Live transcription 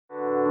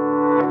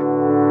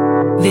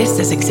This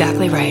is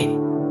exactly right.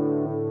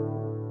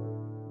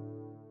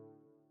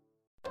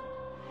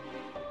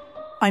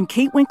 I'm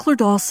Kate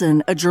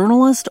Winkler-Dawson, a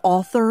journalist,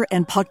 author,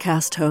 and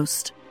podcast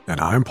host.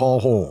 And I'm Paul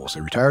Holes,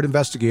 a retired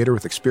investigator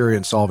with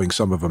experience solving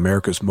some of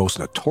America's most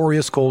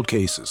notorious cold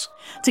cases.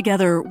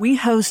 Together, we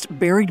host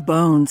Buried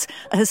Bones,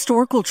 a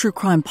historical true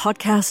crime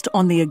podcast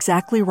on the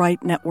Exactly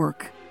Right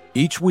network.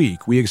 Each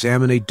week, we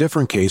examine a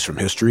different case from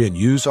history and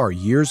use our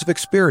years of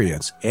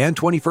experience and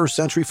 21st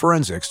century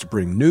forensics to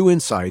bring new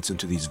insights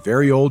into these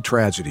very old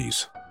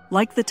tragedies.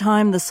 Like the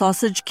time the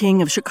Sausage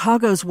King of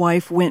Chicago's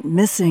wife went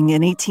missing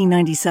in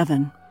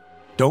 1897.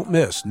 Don't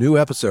miss new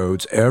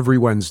episodes every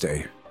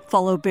Wednesday.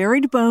 Follow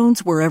Buried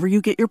Bones wherever you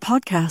get your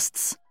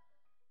podcasts.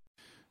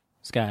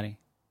 Scotty.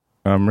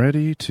 I'm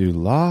ready to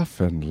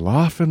laugh and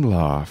laugh and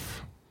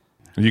laugh.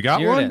 You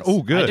got one?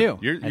 Oh, good. I do.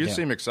 You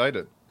seem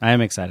excited. I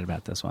am excited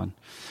about this one.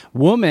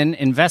 Woman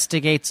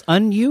investigates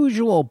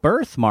unusual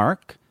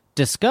birthmark,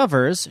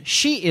 discovers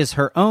she is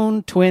her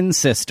own twin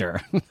sister.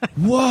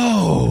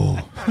 Whoa.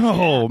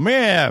 Oh,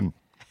 man.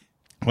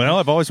 Well,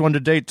 I've always wanted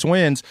to date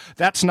twins.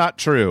 That's not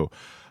true.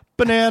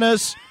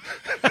 Bananas.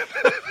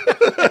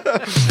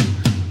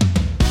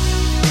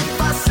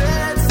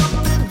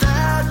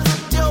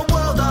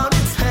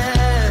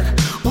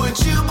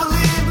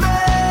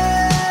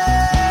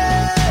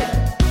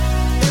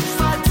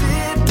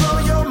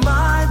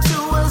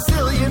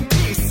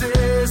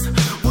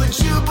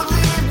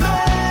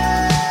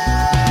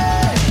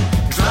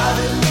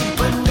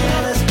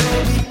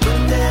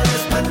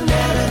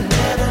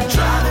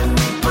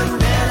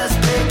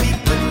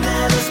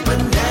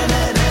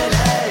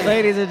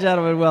 Ladies and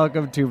gentlemen,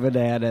 welcome to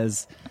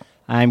Bananas.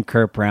 I'm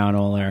Kurt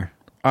Brownohler.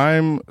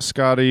 I'm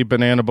Scotty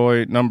Banana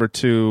Boy number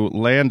 2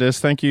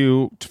 Landis. Thank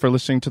you for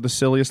listening to the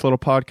silliest little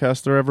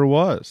podcast there ever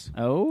was.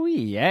 Oh,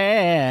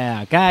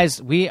 yeah. Guys,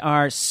 we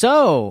are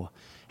so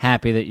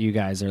happy that you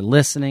guys are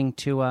listening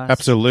to us.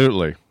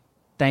 Absolutely.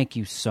 Thank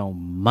you so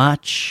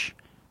much.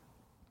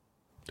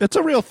 It's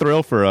a real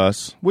thrill for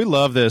us. We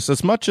love this.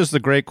 As much as the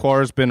Great Quar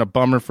has been a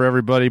bummer for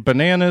everybody,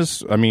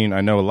 Bananas, I mean, I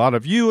know a lot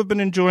of you have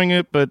been enjoying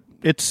it, but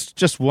it's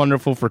just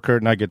wonderful for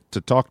Kurt and I get to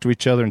talk to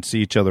each other and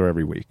see each other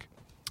every week.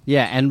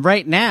 Yeah, and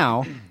right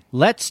now,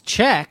 let's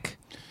check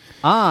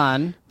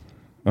on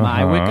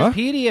my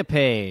Wikipedia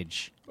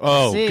page.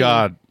 Oh,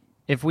 God.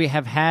 If we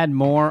have had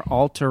more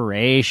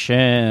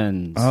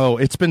alterations. Oh,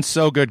 it's been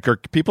so good,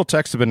 Kurt. People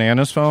text the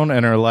Bananas phone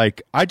and are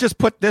like, I just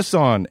put this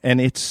on, and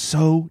it's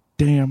so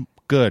damn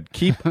good.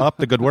 Keep up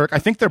the good work. I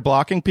think they're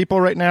blocking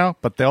people right now,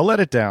 but they'll let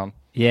it down.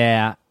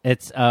 Yeah,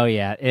 it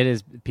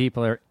is.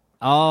 People are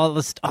all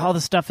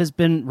the stuff has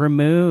been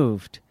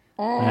removed.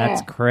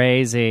 That's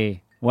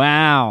crazy.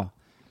 Wow.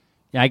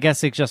 Yeah, I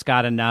guess it just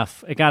got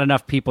enough. It got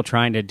enough people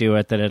trying to do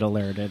it that it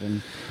alerted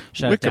and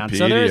shut it down.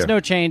 So there is no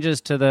changes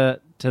to the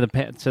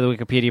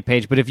Wikipedia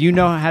page. But if you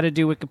know how to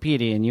do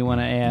Wikipedia and you want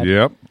to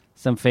add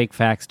some fake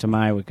facts to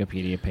my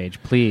Wikipedia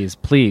page,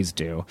 please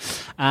do.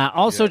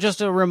 Also,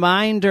 just a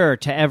reminder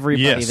to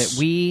everybody that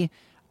we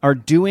are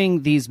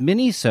doing these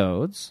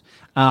mini-sodes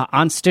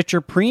on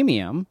Stitcher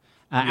Premium.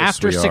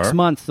 After 6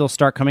 months, they'll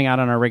start coming out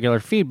on our regular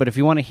feed. But if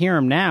you want to hear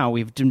them now,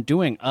 we've been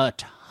doing a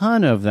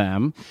ton of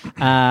them.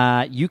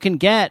 You can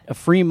get a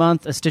free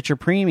month of Stitcher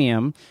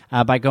Premium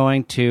by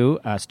going to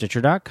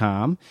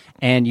Stitcher.com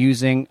and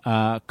using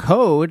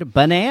code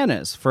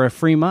BANANAS for a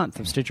free month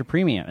of Stitcher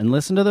Premium. And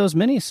listen to those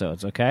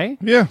mini-sodes, okay?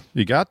 Yeah,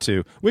 you got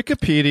to.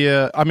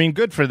 Wikipedia, I mean,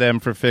 good for them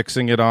for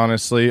fixing it,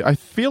 honestly. I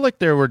feel like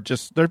there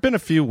have been a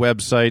few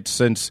websites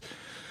since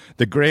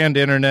the grand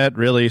internet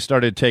really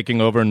started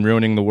taking over and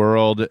ruining the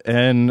world.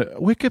 And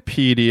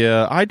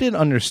Wikipedia, I didn't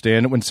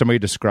understand it when somebody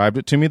described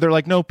it to me. They're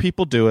like, no,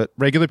 people do it.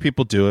 Regular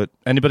people do it.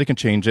 Anybody can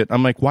change it.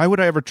 I'm like, why would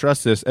I ever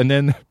trust this? And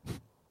then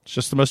it's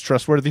just the most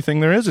trustworthy thing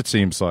there is, it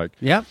seems like.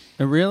 Yep,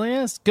 it really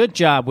is. Good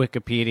job,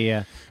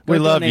 Wikipedia. We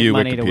love you,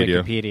 money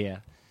Wikipedia. To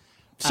Wikipedia.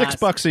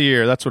 $6 a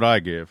year, that's what I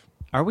give.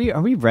 Are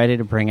we ready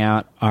to bring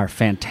out our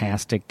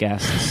fantastic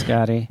guests,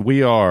 Scotty?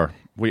 We are.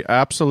 We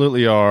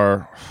absolutely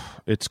are.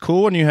 It's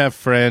cool when you have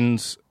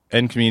friends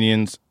and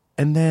comedians,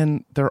 and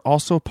then they're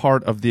also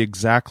part of the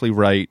Exactly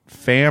Right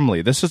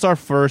family. This is our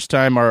first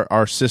time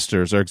our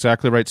sisters, our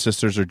Exactly Right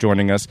sisters, are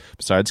joining us,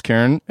 besides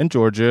Karen and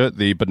Georgia,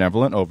 the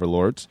benevolent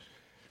overlords.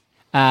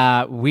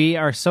 We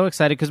are so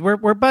excited because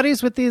we're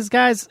buddies with these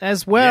guys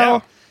as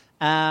well.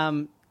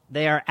 Yeah.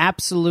 They are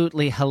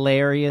absolutely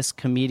hilarious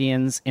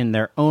comedians in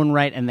their own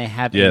right, and they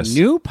have a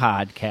new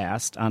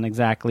podcast on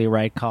Exactly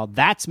Right called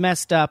That's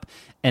Messed Up,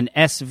 an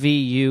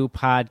SVU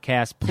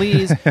podcast.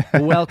 Please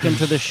welcome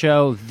to the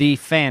show the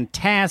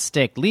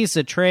fantastic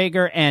Liza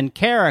Treyger and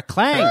Kara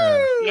Klenk.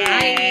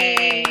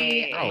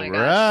 Yay! All my right. gosh,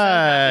 so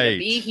happy to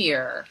be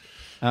here.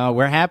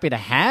 We're happy to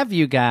have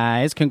you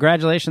guys.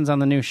 Congratulations on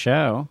the new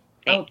show.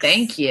 Oh,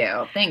 thank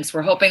you. Thanks.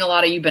 We're hoping a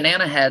lot of you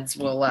banana heads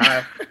will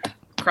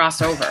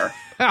cross over.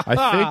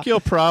 I think you'll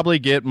probably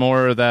get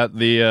more of that.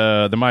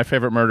 The My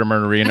Favorite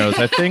Murderinos.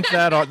 I think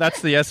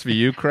that's the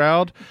SVU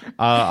crowd.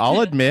 I'll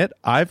admit,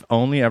 I've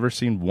only ever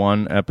seen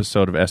one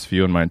episode of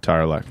SVU in my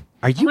entire life.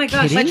 Are you oh my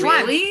gosh, kidding?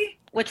 really?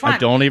 Which one? I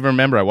don't even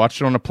remember. I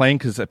watched it on a plane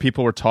because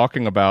people were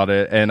talking about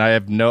it, and I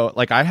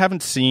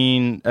haven't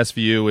seen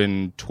SVU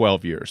in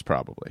 12 years,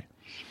 probably.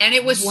 And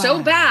it was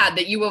so bad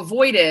that you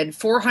avoided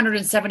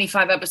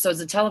 475 episodes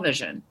of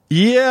television.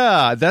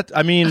 Yeah,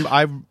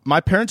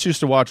 my parents used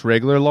to watch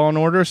regular Law and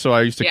Order, so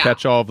I used to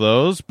catch all of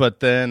those. But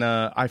then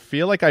I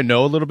feel like I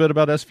know a little bit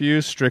about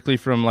SVU strictly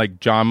from like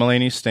John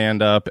Mulaney's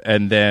stand-up,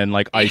 and then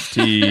like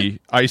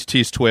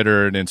Ice-T's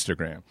Twitter and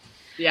Instagram.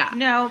 Yeah.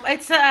 No,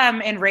 it's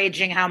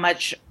enraging how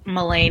much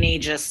Mulaney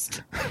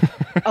just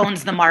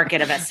owns the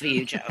market of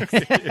SVU jokes.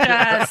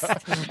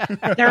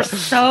 They're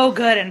so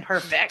good and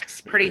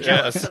perfect. Pretty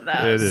jealous of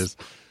those. It is.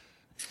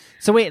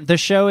 So wait, the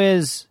show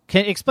is...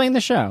 explain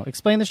the show.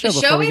 Explain the show The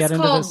before show we get is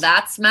into called this.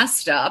 That's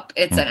Messed Up.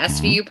 It's an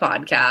SVU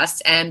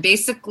podcast. And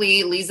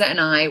basically, Liza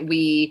and I,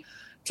 we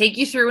take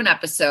you through an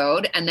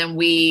episode, and then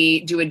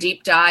we do a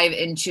deep dive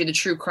into the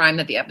true crime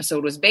that the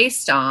episode was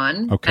based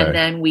on. Okay. And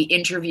then we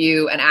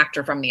interview an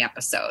actor from the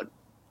episode.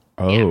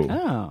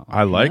 Oh,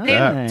 I like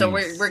that. So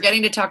we're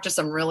getting to talk to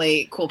some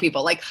really cool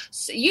people. Like,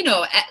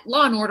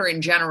 Law and Order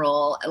in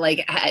general,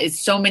 like, is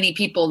so many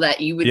people that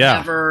you would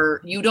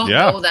never, you don't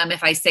know them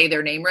if I say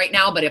their name right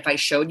now, but if I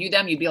showed you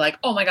them, you'd be like,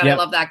 oh my God, I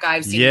love that guy.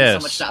 I've seen him in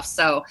so much stuff.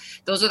 So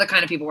those are the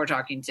kind of people we're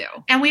talking to.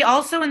 And we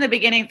also in the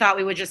beginning thought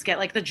we would just get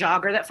like the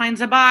jogger that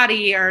finds a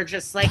body, or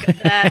just like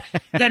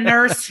the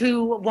nurse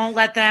who won't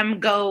let them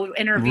go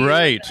interview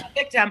the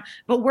victim.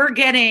 But we're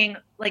getting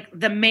like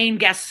the main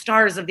guest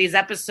stars of these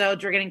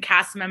episodes. We're getting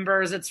cast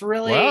members. It's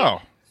really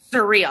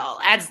surreal.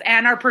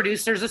 And our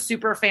producer's a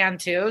super fan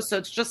too. So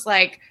it's just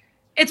like,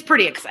 it's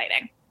pretty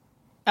exciting.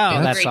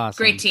 Oh, that's great,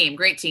 awesome.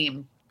 Great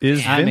team.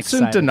 Is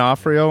Vincent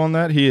D'Onofrio on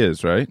that? He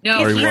is, right?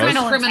 No, he's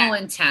criminal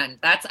intent.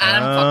 That's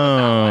Adam.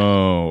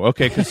 Oh,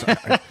 okay. Because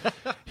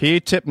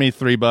he tipped me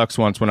 $3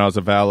 once when I was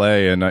a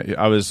valet, and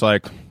I was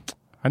like,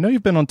 I know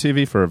you've been on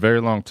TV for a very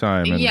long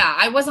time. And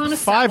I was on a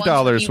set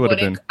 $5 would have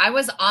been. I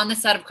was on the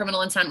set of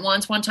Criminal Intent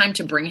one time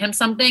to bring him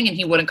something, and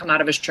he wouldn't come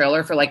out of his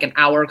trailer for like an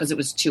hour because it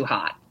was too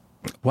hot.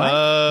 What?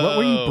 What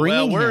were you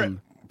bringing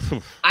him?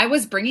 I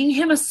was bringing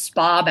him a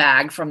spa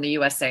bag from the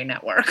USA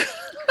Network.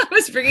 I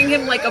was bringing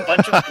him like a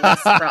bunch of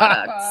bliss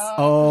products.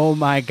 Oh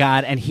my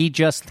God. And he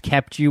just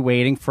kept you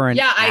waiting for an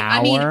hour?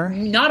 I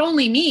mean, not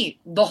only me,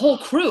 the whole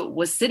crew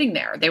was sitting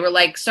there. They were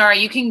like,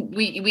 sorry,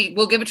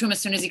 we'll give it to him as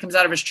soon as he comes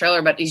out of his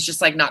trailer, but he's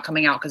just like not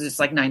coming out because it's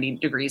like 90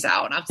 degrees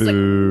out. And I was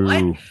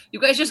like, what?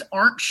 You guys just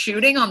aren't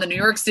shooting on the New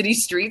York City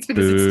streets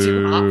because it's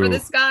too hot for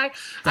this guy?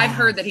 I've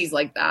heard that he's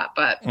like that,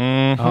 but.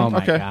 Oh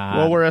my God.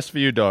 Well, we're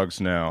SVU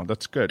dogs now.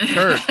 That's good.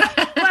 Kurt.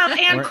 Well,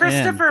 and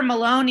Christopher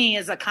Maloney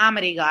is a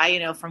comedy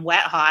guy, from Wet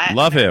Hot.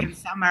 Love him.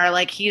 Summer,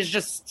 like he's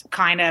just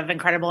kind of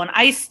incredible. And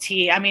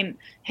Ice-T, I mean,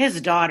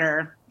 his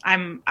daughter,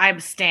 I'm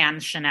Stan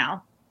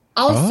Chanel.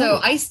 Also,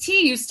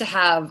 Ice-T used to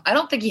have, I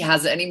don't think he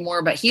has it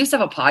anymore, but he used to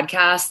have a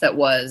podcast that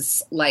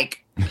was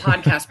like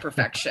podcast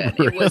perfection.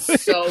 Really? It was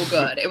so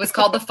good. It was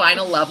called The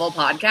Final Level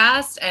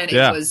Podcast. And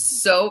it was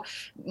so,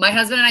 my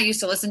husband and I used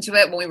to listen to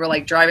it when we were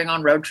like driving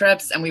on road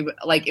trips, and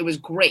it was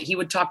great. He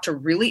would talk to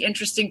really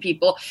interesting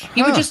people.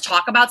 He would just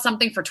talk about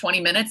something for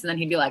 20 minutes, and then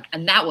he'd be like,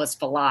 and that was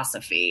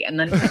philosophy. And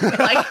then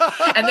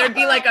and there'd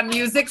be like a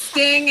music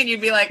sting, and you'd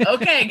be like,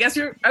 okay, guess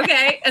you're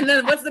okay. And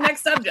then what's the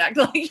next subject?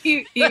 Like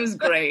he was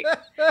great.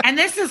 And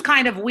this is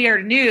kind of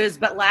weird news,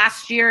 but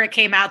last year it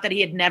came out that he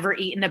had never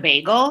eaten a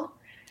bagel.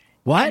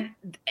 What?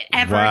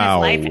 Ever in his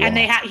life.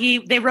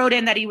 And they wrote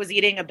in that he was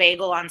eating a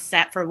bagel on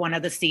set for one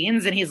of the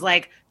scenes, and he's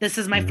like, this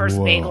is my first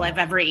bagel I've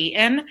ever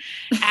eaten.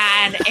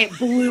 And it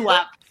blew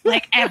up.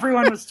 Like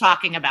everyone was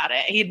talking about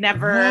it. He'd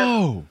never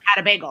had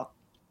a bagel.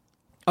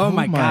 Oh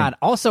my God.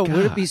 Also,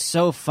 would it be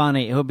so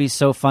funny? It would be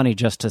so funny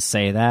just to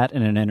say that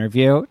in an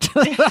interview.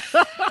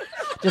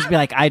 Just be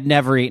like, I'd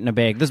never eaten a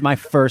bagel. This is my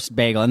first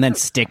bagel, and then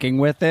sticking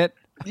with it.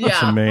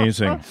 That's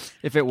amazing.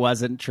 If it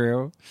wasn't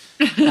true.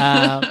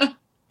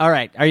 All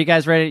right. Are you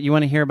guys ready? You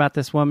want to hear about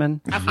this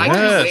woman?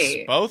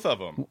 Yes, both of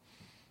them.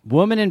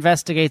 Woman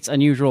investigates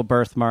unusual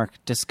birthmark,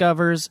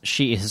 discovers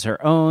she is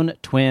her own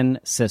twin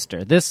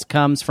sister. This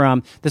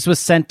was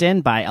sent in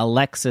by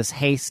Alexis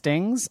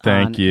Hastings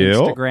on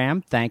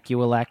Instagram. Thank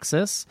you,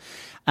 Alexis.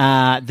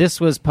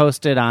 This was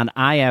posted on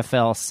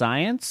IFL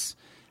Science,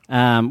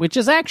 which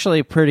is actually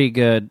a pretty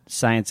good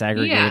science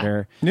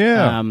aggregator.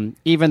 Yeah.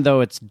 Even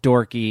though it's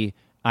dorky,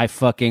 I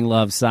fucking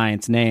love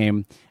science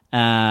name,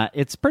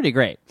 it's pretty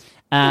great.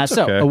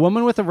 A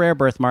woman with a rare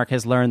birthmark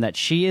has learned that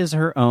she is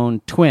her own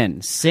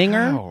twin.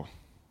 Singer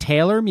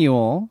Taylor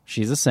Mule.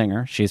 She's a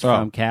singer. She's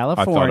from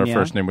California. I thought her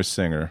first name was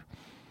Singer.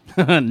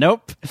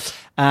 Nope.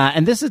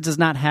 And this does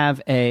not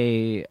have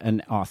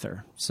an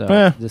author. So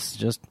this is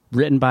just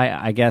written by,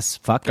 I guess,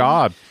 fuck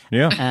God.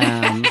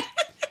 Yeah.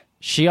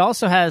 She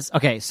also has,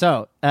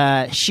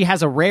 she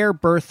has a rare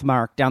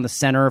birthmark down the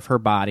center of her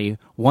body.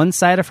 One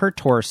side of her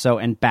torso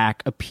and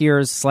back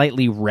appears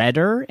slightly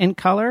redder in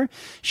color.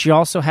 She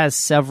also has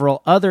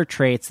several other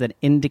traits that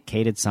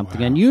indicated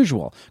something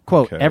unusual.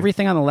 Quote,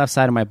 everything on the left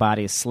side of my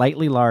body is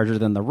slightly larger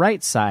than the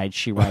right side,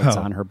 she writes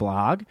on her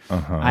blog.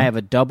 I have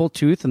a double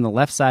tooth in the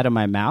left side of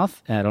my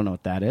mouth. I don't know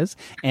what that is.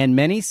 And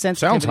many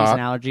sensitivities and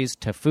allergies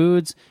to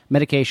foods,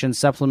 medications,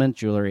 supplements,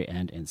 jewelry,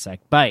 and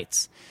insect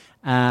bites.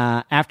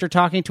 After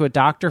talking to a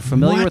doctor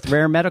familiar with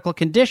rare medical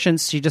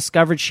conditions, she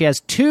discovered she has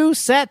 2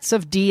 sets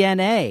of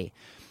DNA.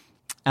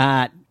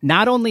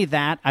 Not only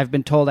that, I've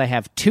been told I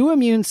have 2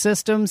 immune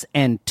systems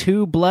and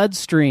 2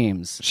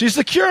 bloodstreams. She's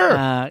the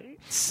cure.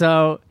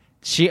 So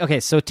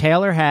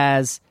Taylor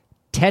has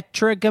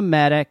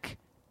tetragametic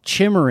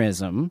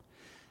chimerism.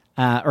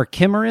 Or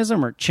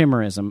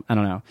chimerism, I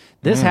don't know.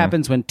 This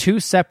happens when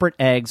 2 separate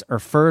eggs are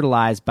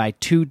fertilized by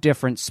 2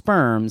 different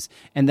sperms,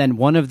 and then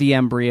one of the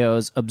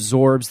embryos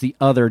absorbs the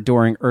other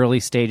during early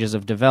stages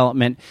of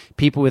development.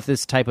 People with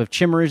this type of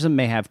chimerism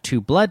may have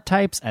 2 blood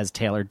types, as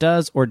Taylor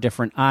does, or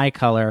different eye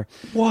color.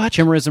 What?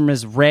 Chimerism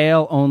is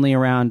rare, only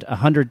around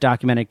 100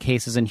 documented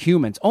cases in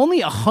humans.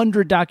 Only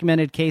 100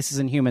 documented cases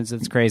in humans.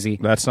 That's crazy.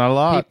 That's not a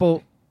lot.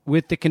 People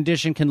with the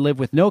condition can live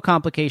with no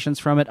complications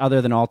from it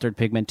other than altered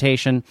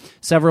pigmentation.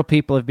 Several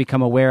people have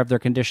become aware of their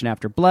condition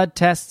after blood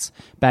tests.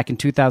 Back in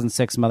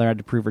 2006, mother had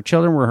to prove her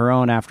children were her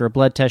own after a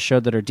blood test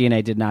showed that her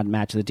DNA did not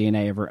match the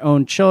DNA of her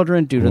own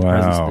children due to the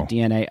presence of the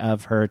DNA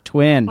of her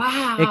twin.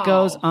 Wow. It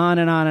goes on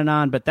and on and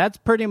on, but that's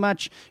pretty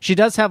much... She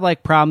does have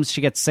problems. She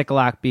gets sick a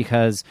lot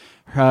because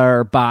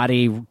her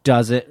body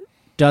doesn't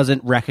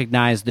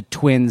recognize the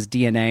twin's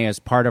DNA as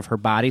part of her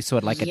body, so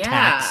it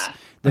attacks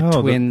the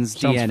twin's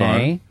DNA.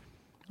 Fun.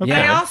 Okay.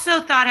 I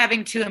also thought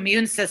having 2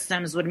 immune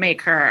systems would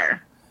make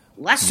her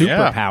less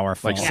super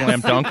powerful.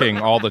 Slam dunking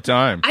all the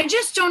time. I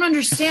just don't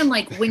understand,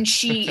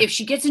 if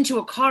she gets into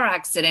a car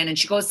accident and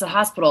she goes to the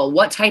hospital,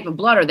 what type of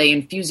blood are they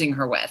infusing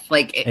her with?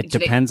 It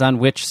depends on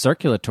which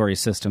circulatory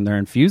system they're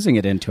infusing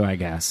it into, I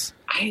guess.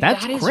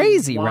 That's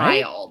crazy,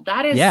 wild.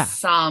 Right? That is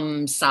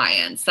some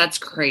science. That's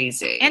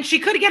crazy. And she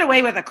could get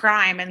away with a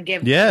crime and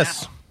give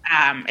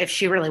if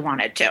she really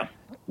wanted to.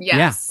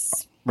 Yes.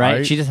 Yeah.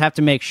 Right? She just have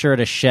to make sure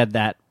to shed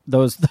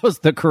those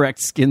the correct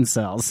skin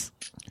cells.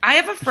 I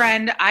have a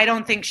friend. I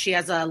don't think she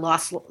has a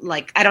loss.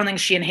 I don't think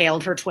she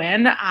inhaled her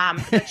twin.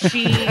 But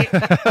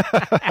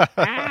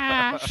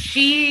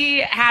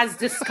she has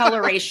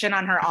discoloration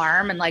on her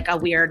arm and a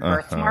weird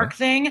birthmark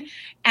thing.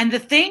 And the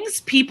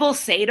things people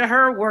say to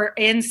her were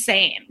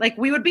insane.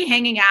 We would be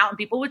hanging out and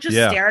people would just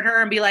stare at her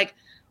and be like,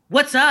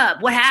 "What's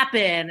up? What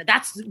happened?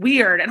 That's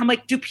weird." And I'm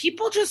like,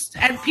 people just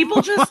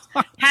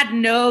had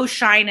no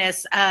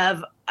shyness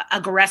of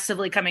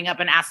aggressively coming up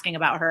and asking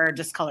about her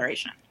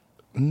discoloration.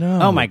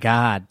 No. Oh my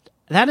God.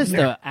 That is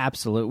the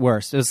absolute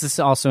worst. Is this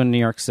also in New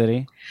York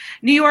City?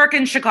 New York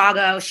and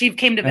Chicago. She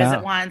came to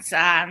visit once.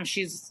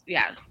 She's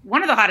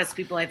one of the hottest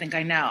people I think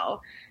I know.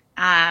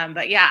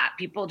 But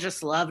people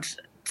just loved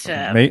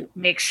to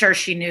make sure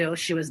she knew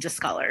she was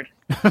discolored.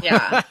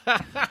 Yeah.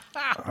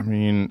 I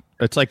mean,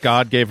 it's like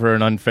God gave her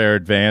an unfair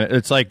advantage.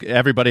 It's like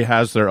everybody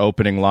has their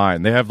opening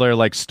line. They have their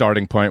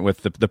starting point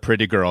with the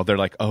pretty girl. They're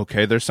like,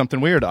 okay, there's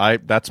something weird.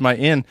 That's my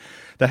in.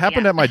 That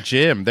happened at my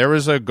gym. There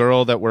was a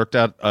girl that worked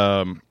at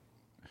the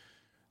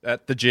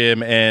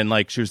gym, and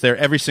she was there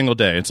every single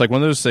day. It's one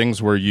of those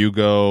things where you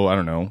go, I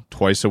don't know,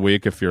 twice a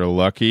week if you're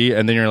lucky,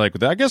 and then you're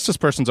like, I guess this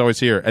person's always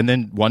here. And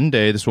then one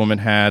day, this woman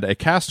had a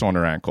cast on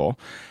her ankle,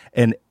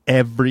 and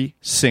every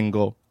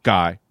single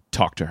guy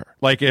talk to her.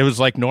 It was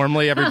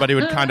normally everybody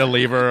would kind of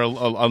leave her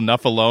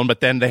enough alone, but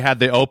then they had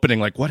the opening,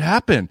 what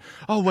happened?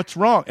 Oh, what's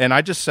wrong? And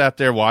I just sat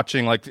there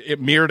watching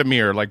mirror to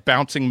mirror,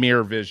 bouncing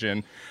mirror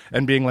vision,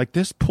 and being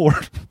this poor,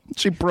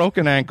 she broke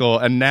an ankle,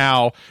 and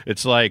now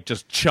it's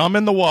just chum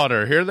in the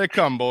water. Here they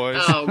come,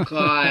 boys. Oh,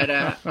 God.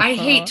 I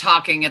hate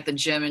talking at the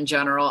gym in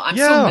general. I'm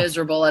so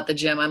miserable at the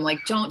gym. I'm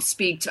don't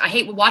speak to, I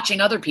hate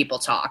watching other people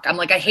talk. I'm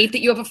I hate that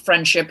you have a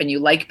friendship and you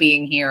like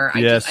being here.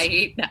 I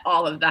hate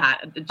all of that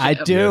at the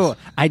gym.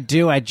 I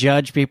do. I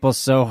judge people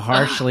so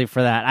harshly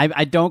for that.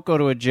 I don't go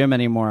to a gym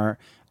anymore.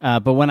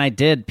 But when I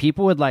did,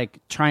 people would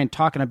try and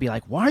talk, and I'd be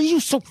like, "Why are you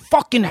so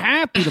fucking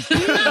happy to be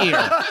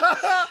here?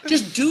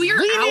 Just do your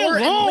hour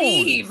and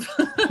leave."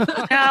 No,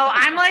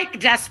 I'm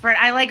desperate.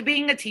 I like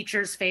being a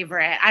teacher's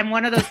favorite. I'm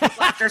one of those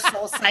people after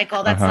Soul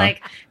Cycle that's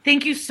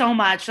 "Thank you so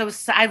much.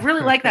 I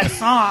really like that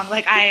song."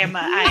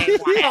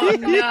 Oh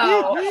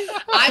no,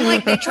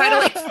 I'm they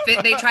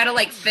try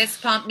to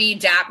fist pump me,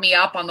 dap me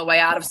up on the way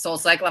out of Soul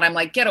Cycle, and I'm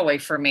like, "Get away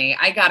from me!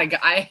 I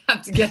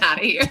have to get out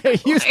of here." I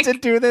used to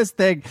do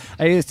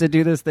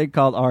this thing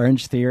called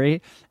Orange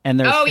Theory, and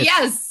there's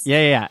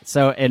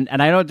so and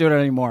I don't do it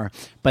anymore,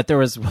 but there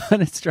was one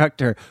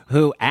instructor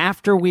who,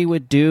 after we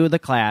would do the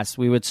class,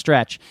 we would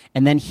stretch,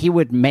 and then he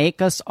would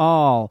make us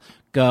all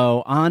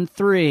go on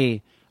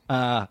 3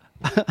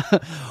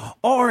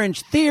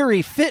 Orange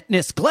Theory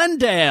Fitness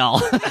Glendale.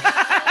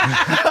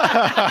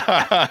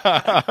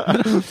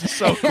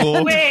 So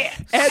cool. Wait,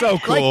 So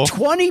cool. Like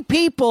 20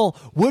 people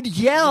would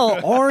yell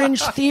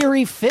Orange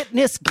Theory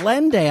Fitness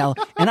Glendale,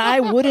 and I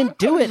wouldn't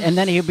do it. And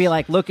then he'd be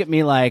like, look at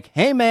me like,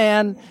 hey,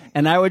 man.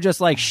 And I would just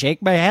like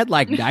shake my head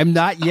like, I'm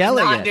not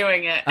yelling Not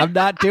doing it. I'm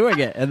not doing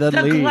it. And then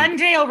the leave.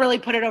 Glendale really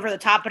put it over the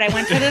top, but I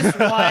went to this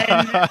one.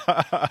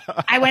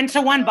 I went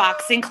to one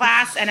boxing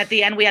class, and at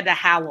the end we had to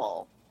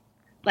howl.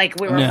 Like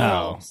we were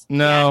wolves.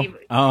 No.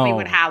 Yeah, we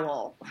would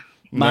howl.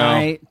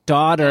 My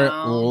daughter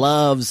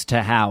loves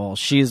to howl.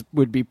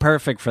 Would be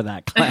perfect for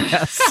that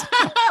class.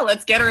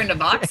 Let's get her into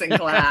boxing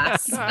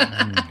class.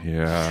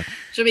 Yeah.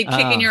 She'll be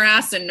kicking your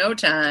ass in no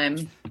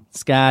time.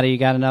 Scotty, you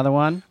got another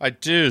one? I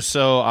do.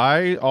 So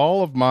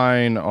all of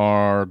mine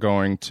are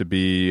going to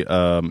be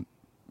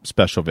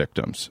special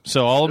victims.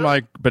 So all of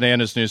my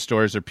Bananas News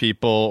stories are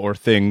people or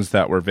things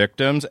that were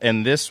victims.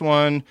 And this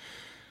one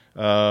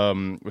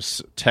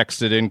was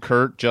texted in,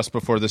 Kurt, just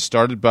before this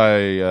started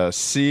by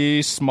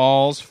C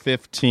Smalls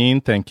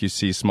 15. Thank you,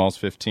 C Smalls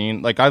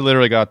 15. Like I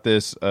literally got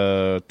this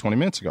 20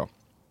 minutes ago.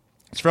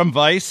 It's from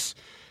Vice.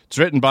 It's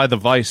written by the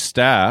Vice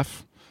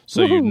staff.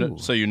 So you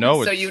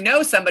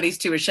know somebody's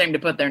too ashamed to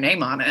put their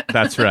name on it.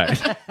 That's right.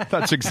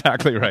 That's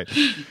exactly right.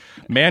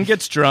 Man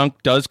gets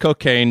drunk, does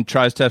cocaine,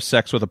 tries to have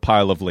sex with a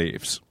pile of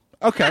leaves.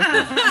 Okay.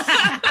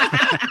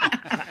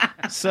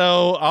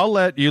 So I'll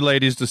let you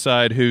ladies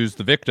decide who's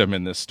the victim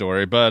in this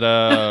story, but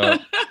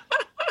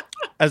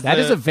that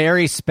is a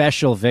very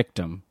special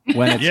victim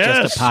when it's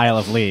just a pile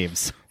of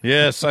leaves.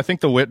 Yes, I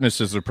think the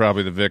witnesses are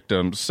probably the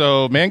victims.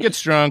 So, man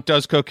gets drunk,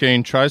 does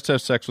cocaine, tries to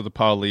have sex with a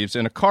pile of leaves.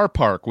 In a car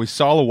park, we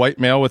saw a white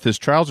male with his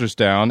trousers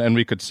down, and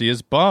we could see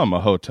his bum, a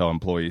hotel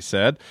employee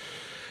said.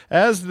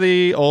 As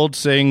the old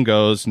saying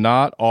goes,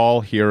 not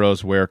all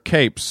heroes wear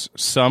capes.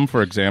 Some,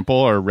 for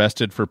example, are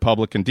arrested for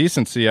public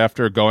indecency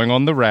after going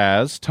on the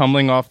Raz,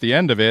 tumbling off the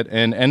end of it,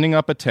 and ending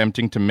up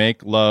attempting to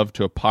make love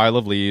to a pile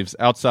of leaves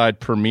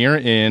outside Premier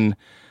Inn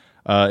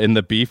in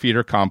the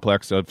Beefeater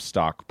complex of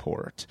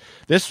Stockport.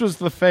 This was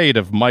the fate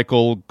of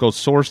Michael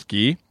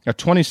Gosorski, a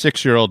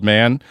 26-year-old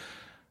man.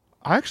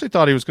 I actually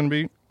thought he was going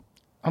to be...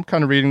 I'm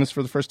kind of reading this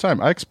for the first time.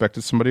 I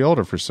expected somebody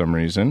older for some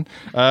reason.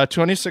 A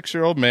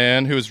 26-year-old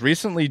man who was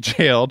recently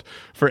jailed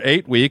for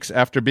 8 weeks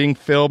after being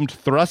filmed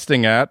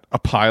thrusting at a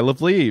pile of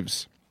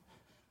leaves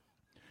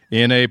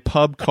in a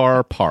pub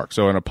car park,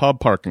 so in a pub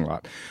parking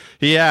lot.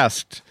 He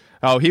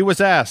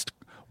was asked,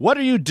 "What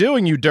are you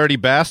doing, you dirty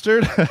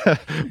bastard?"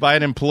 by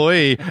an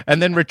employee,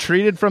 and then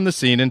retreated from the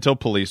scene until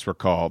police were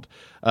called.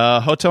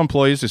 Hotel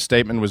employees whose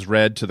statement was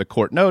read to the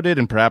court noted,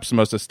 and perhaps the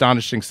most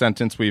astonishing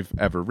sentence we've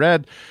ever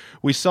read,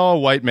 "We saw a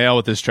white male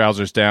with his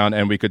trousers down,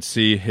 and we could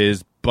see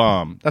his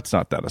bum." That's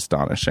not that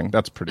astonishing.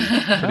 That's pretty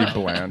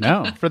bland.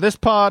 No. For this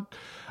pod,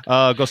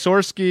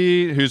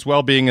 Gosorski, whose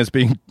well-being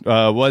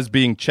was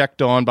being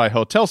checked on by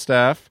hotel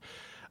staff,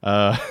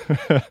 said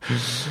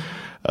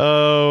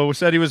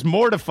he was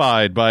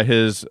mortified by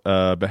his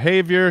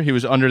behavior. He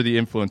was under the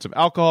influence of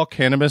alcohol,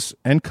 cannabis,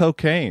 and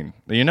cocaine.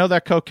 You know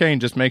that cocaine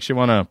just makes you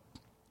want to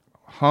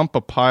hump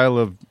a pile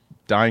of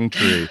dying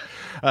tree.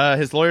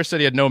 His lawyer said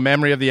he had no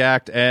memory of the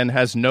act and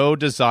has no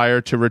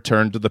desire to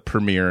return to the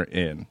Premier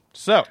Inn.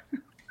 So...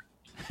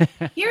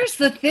 Here's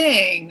the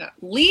thing.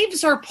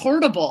 Leaves are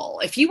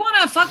portable. If you want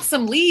to fuck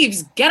some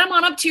leaves, get them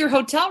on up to your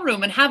hotel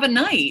room and have a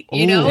night.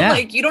 You know,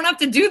 like you don't have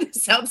to do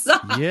this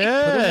outside.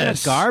 Yes. Put it in a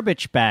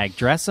garbage bag.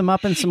 Dress them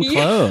up in some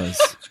clothes.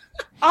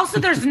 Also,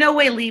 there's no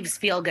way leaves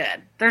feel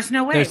good. There's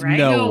no way, right?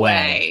 No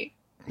way.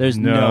 There's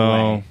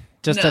no way.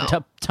 Just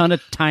a ton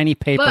of tiny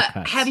paper but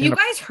cuts. Have you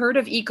guys heard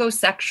of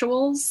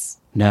ecosexuals?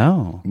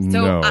 No.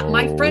 So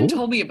my friend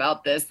told me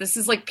about this. This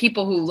is like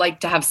people who like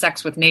to have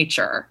sex with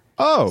nature.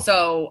 Oh.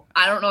 So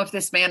I don't know if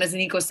this man is an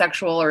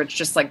ecosexual or it's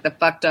just like the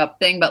fucked up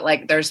thing, but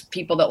like there's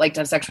people that like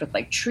to have sex with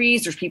like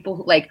trees. There's people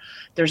who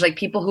there's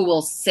people who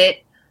will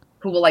sit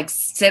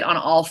on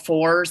all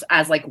fours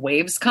as like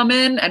waves come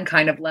in and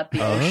kind of let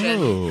the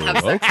ocean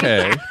have sex.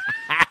 Okay.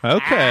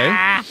 Okay.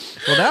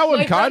 Well, that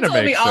one kind of makes sense. My friend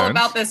told me all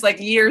about this like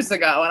years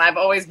ago, and I've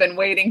always been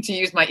waiting to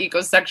use my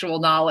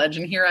ecosexual knowledge,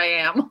 and here I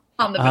am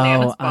on the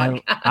Bananas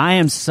podcast. I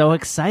am so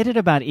excited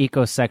about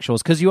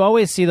ecosexuals because you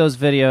always see those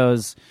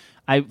videos.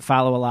 I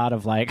follow a lot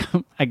of I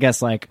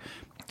guess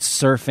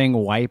surfing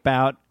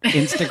wipeout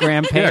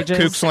Instagram pages.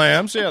 Yeah, kook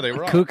slams. Yeah, they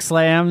rock. Kook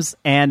slams.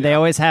 And they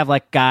always have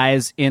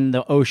guys in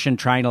the ocean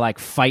trying to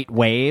fight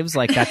waves.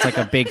 That's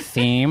a big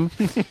theme.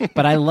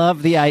 But I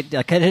love the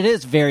idea. It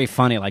is very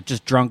funny.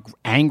 Just drunk,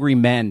 angry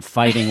men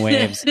fighting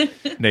waves.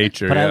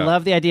 Nature. But I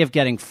love the idea of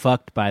getting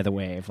fucked by the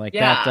wave. It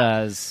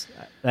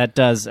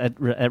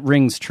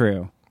rings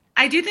true.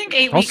 I do think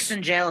 8 weeks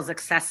in jail is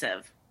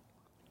excessive.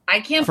 I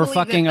can't for believe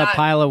fucking a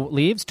pile of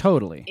leaves.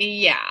 Totally.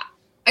 Yeah,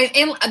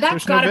 and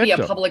that's got to be a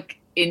public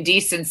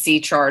indecency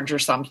charge or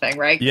something,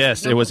 right?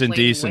 Yes, it was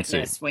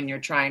indecency when you're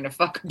trying to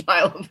fuck a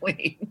pile of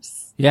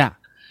leaves. Yeah,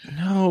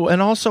 No,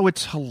 and also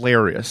it's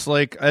hilarious.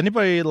 Like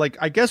anybody, like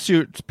I guess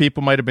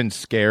people might have been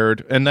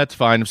scared, and that's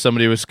fine if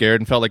somebody was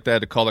scared and felt like they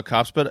had to call the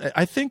cops. But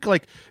I think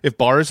like if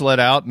bars let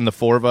out and the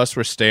four of us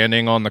were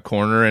standing on the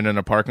corner and in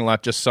a parking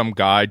lot, just some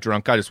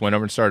drunk guy just went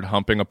over and started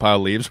humping a pile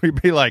of leaves,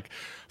 we'd be like,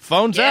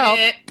 phones out.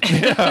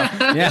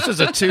 Yeah. This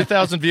is a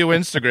 2,000 view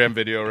Instagram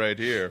video right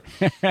here.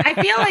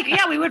 I feel like,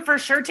 we would for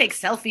sure take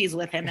selfies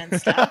with him and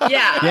stuff.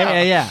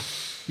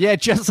 Yeah,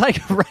 just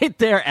like right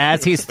there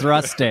as he's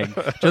thrusting,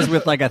 just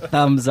with like a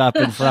thumbs up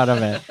in front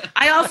of it.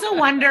 I also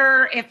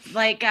wonder if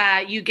like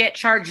you get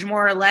charged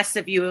more or less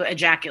if you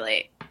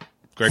ejaculate.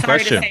 Great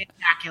question. Sorry to say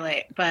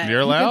ejaculate, but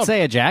you're allowed. You can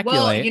say ejaculate.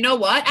 Well, you know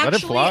what?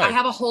 Actually, I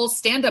have a whole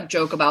stand-up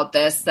joke about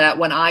this. That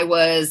when I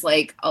was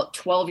like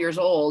 12 years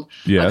old,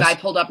 a guy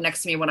pulled up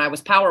next to me when I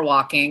was power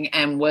walking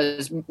and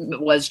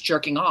was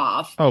jerking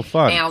off. Oh,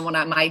 fun! And when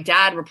my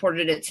dad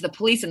reported it to the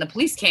police, and the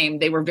police came,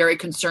 they were very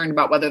concerned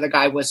about whether the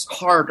guy was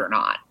hard or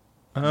not.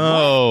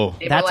 Oh,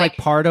 that's like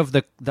part of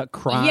the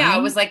crime. Yeah, I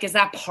was like, is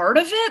that part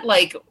of it?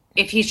 Like,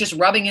 if he's just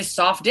rubbing his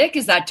soft dick,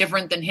 is that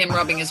different than him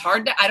rubbing his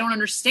hard dick? I don't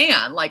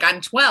understand. Like, I'm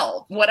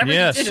 12. Whatever he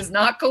did is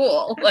not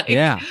cool. Like,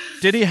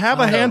 did he have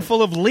a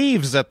handful of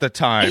leaves at the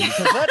time?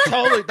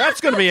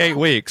 That's going to be 8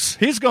 weeks.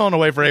 He's going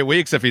away for 8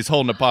 weeks if he's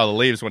holding a pile of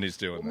leaves when he's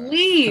doing that.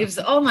 Leaves.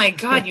 Oh my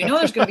God. You know,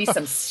 there's going to be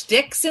some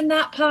sticks in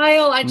that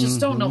pile. I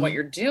just don't know what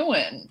you're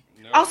doing.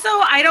 Also,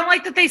 I don't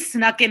like that they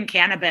snuck in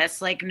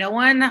cannabis. Like, no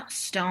one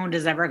stoned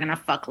is ever gonna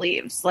fuck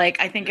leaves. Like,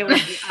 I think it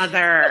was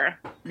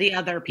the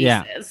other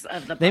pieces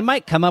of the. They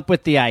might come up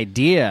with the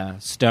idea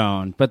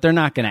stoned, but they're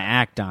not gonna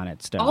act on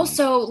it stoned.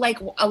 Also, like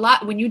a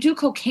lot when you do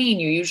cocaine,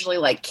 you usually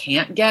like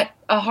can't get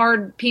a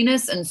hard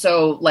penis, and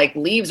so like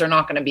leaves are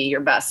not going to be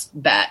your best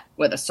bet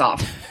with a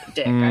soft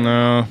dick.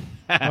 No,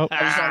 I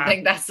just don't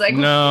think that's like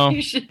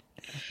you should.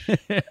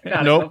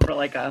 Gotta go for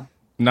like a.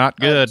 Not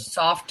good.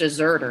 Soft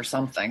dessert or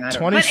something. I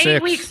don't know. But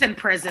 8 weeks in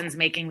prison's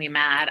making me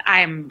mad.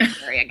 I'm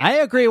very against. I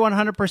agree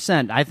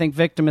 100%. I think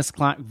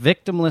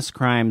victimless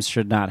crimes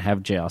should not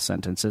have jail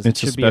sentences. It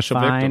should be a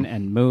fine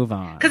and move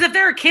on. Because if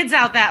there are kids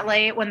out that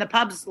late when the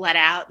pubs let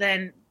out,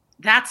 then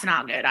that's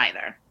not good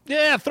either.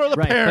 Yeah, throw the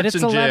parents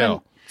in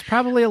jail. It's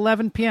probably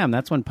 11 p.m.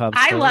 That's when pubs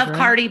I close, love right?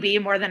 Cardi B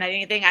more than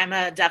anything. I'm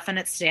a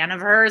definite stan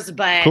of hers,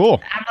 but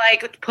cool. I'm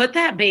like, put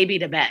that baby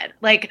to bed.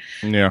 Like,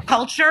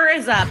 culture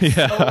is up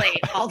so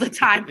late all the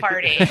time,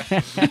 Party.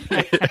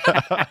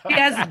 She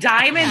has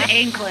diamond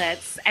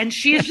anklets, and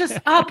she's just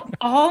up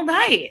all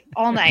night.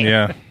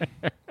 Yeah,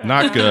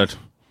 not good.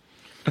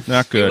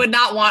 Not good. We would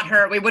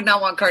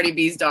not want Cardi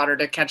B's daughter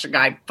to catch a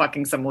guy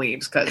fucking some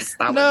leaves because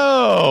that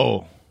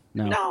No.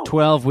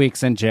 12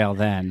 weeks in jail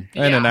then.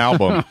 And an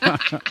album.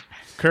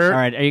 Kurt, all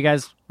right, are you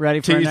guys ready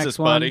for the next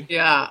one? Buddy.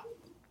 Yeah.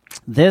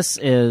 This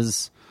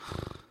is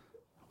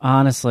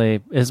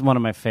honestly one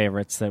of my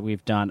favorites that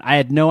we've done. I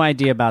had no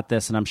idea about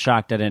this, and I'm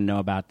shocked I didn't know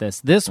about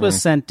this. This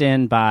was sent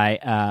in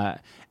by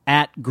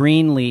at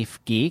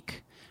Greenleaf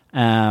Geek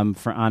on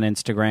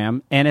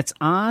Instagram, and it's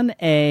on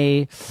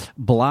a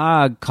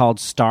blog called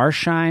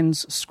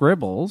Starshine's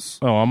Scribbles.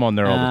 Oh, I'm on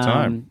there all the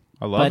time.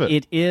 I love it. But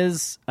it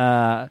is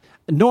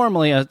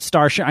normally a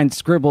Starshine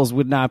Scribbles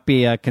would not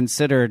be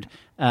considered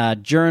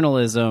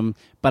journalism,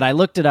 but I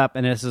looked it up,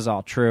 and this is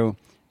all true.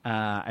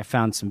 I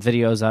found some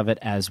videos of it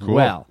as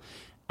well.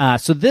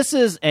 So this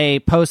is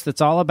a post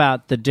that's all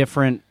about the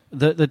different.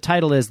 The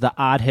title is "The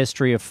Odd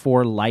History of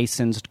 4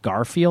 Licensed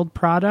Garfield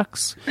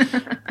Products,"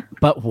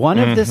 but one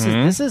of this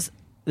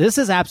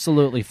is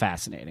absolutely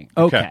fascinating.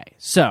 Okay,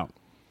 so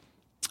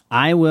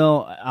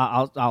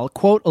I'll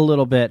quote a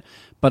little bit,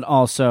 but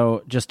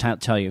also just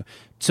tell you.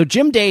 So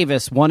Jim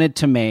Davis wanted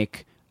to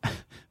make.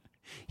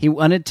 He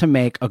wanted to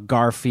make a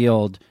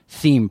Garfield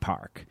theme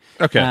park.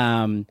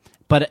 Okay.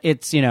 But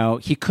it's,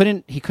 he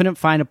couldn't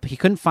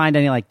find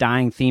any like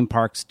dying theme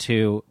parks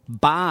to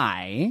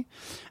buy.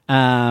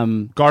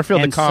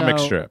 Garfield the comic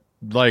strip,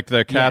 like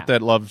the cat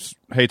that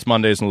hates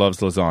Mondays and loves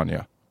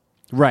lasagna.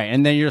 Right,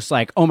 and then you're just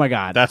like, oh my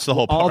God, that's the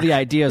whole park. All the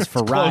ideas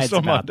for rides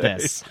about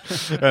this.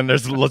 And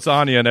there's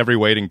lasagna in every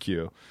waiting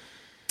queue.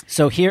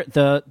 So here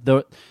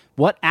the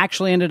what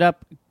actually ended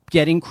up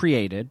getting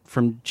created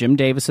from Jim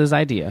Davis's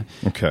idea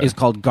is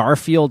called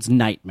Garfield's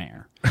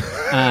Nightmare.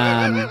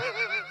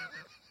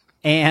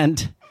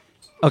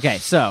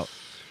 So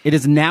it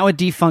is now a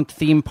defunct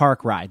theme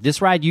park ride.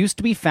 This ride used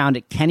to be found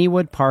at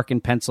Kennywood Park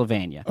in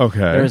Pennsylvania. Okay.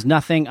 There is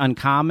nothing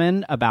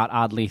uncommon about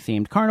oddly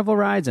themed carnival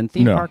rides and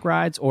theme park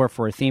rides, or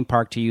for a theme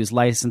park to use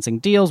licensing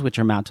deals, which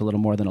amount to little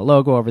more than a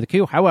logo over the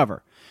queue.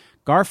 However,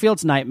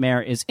 Garfield's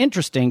Nightmare is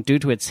interesting due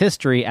to its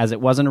history, as it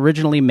wasn't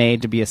originally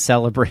made to be a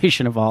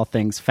celebration of all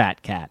things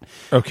Fat Cat.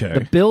 Okay.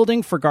 The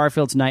building for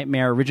Garfield's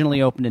Nightmare originally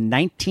opened in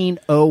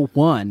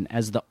 1901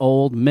 as the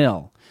Old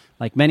Mill.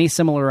 Like many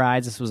similar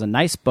rides, this was a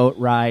nice boat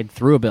ride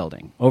through a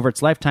building. Over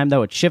its lifetime,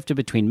 though, it shifted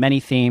between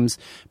many themes.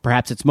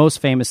 Perhaps its most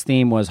famous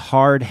theme was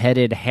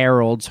Hard-Headed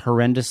Harold's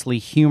horrendously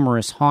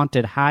humorous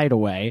haunted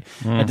hideaway,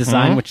 a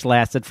design which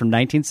lasted from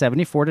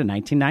 1974 to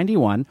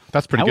 1991.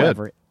 That's pretty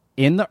good.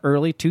 in the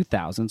early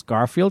 2000s,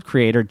 Garfield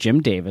creator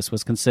Jim Davis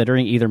was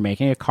considering either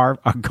making a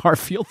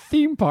Garfield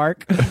theme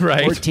park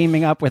or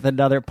teaming up with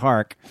another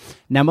park.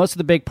 Now, most of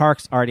the big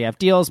parks already have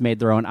deals, made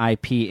their own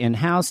IP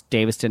in-house.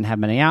 Davis didn't have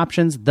many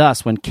options.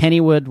 Thus, when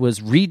Kennywood was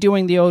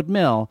redoing the old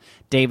mill,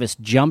 Davis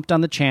jumped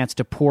on the chance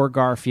to pour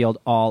Garfield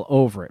all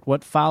over it.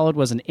 What followed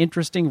was an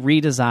interesting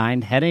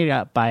redesign headed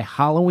up by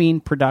Halloween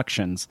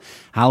Productions.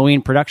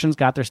 Halloween Productions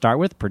got their start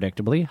with,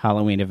 predictably,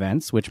 Halloween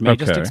events, which may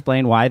just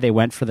explain why they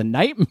went for the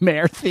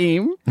nightmare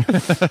theme.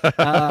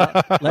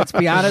 Let's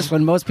be honest,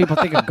 when most people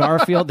think of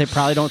Garfield, they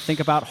probably don't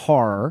think about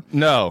horror.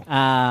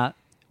 No.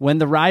 When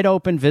the ride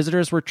opened,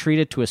 visitors were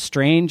treated to a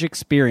strange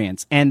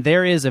experience. And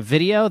there is a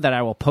video that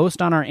I will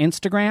post on our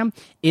Instagram.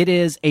 It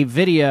is a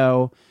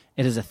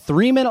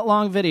 3-minute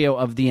long video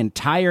of the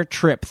entire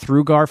trip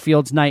through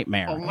Garfield's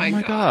Nightmare. Oh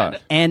my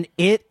God. And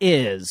it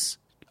is...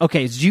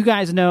 Okay, so you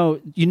guys know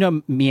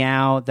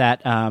Meow,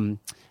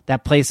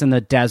 that place in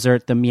the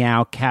desert, the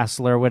Meow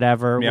Castle or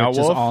whatever, Meow which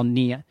Wolf? is all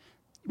Meow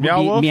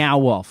Wolf? Meow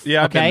Wolf.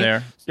 Yeah, okay? I've been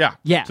there.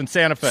 Yeah. It's in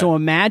Santa Fe. So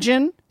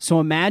imagine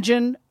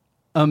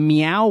a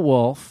Meow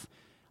Wolf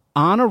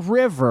on a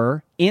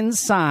river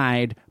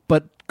inside,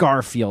 but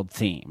Garfield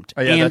themed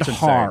and that's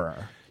horror.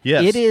 insane.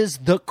 Yes. It is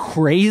the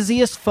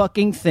craziest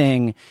fucking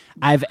thing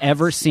I've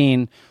ever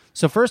seen.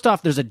 So first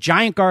off, there's a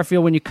giant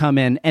Garfield when you come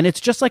in, and it's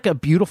just like a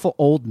beautiful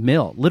old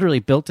mill, literally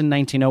built in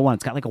 1901.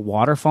 It's got like a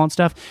waterfall and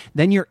stuff.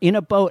 Then you're in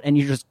a boat, and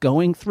you're just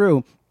going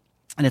through,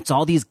 and it's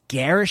all these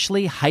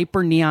garishly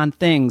hyper neon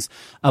things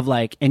of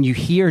like, and you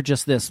hear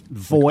just this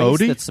voice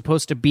that's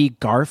supposed to be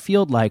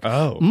Garfield, like,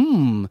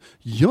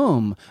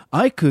 yum,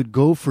 I could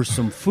go for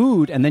some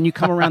food. And then you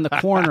come around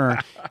the corner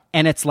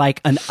and it's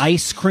like an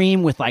ice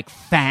cream with like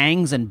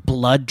fangs and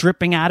blood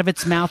dripping out of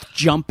its mouth,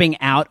 jumping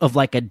out of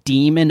like a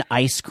demon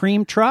ice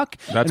cream truck.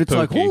 That's and it's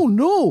pokey. like, oh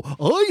no,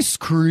 ice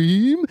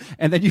cream.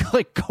 And then you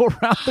like go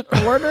around the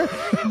corner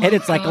and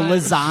it's like a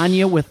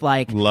lasagna with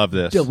like, love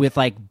this, with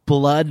like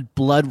blood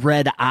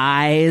red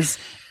eyes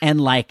and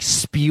like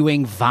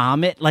spewing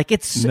vomit. Like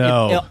it's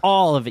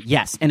all of it.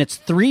 Yes. And it's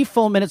 3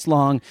 full minutes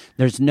long.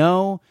 There's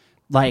no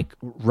like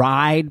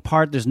ride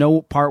part. There's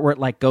no part where it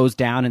like goes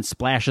down and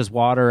splashes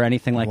water or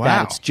anything like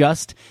that. It's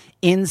just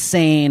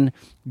insane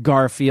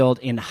Garfield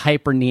in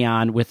hyper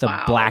neon with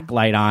a black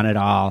light on it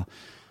all.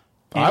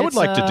 And I would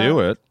like to do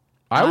it.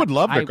 I would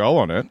love to go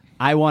on it.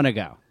 I want to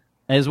go,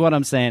 is what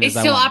I'm saying. It's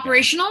still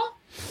operational?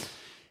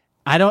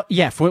 I don't.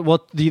 Yeah.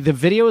 The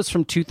video is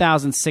from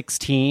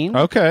 2016.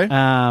 Okay.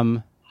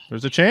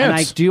 There's a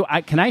chance.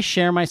 And can I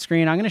share my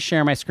screen? I'm going to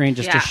share my screen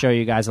just to show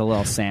you guys a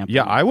little sample.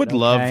 Yeah, I would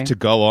love to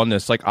go on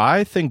this. Like,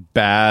 I think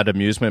bad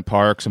amusement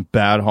parks and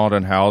bad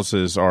haunted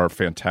houses are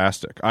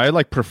fantastic.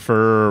 I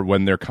prefer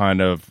when they're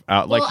kind of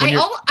out. Well,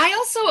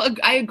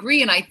 I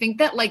agree, and I think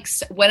that like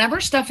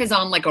whenever stuff is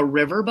on like a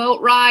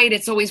riverboat ride,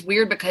 it's always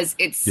weird because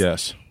it's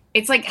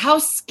It's like, how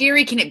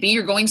scary can it be?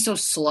 You're going so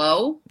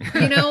slow,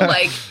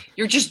 like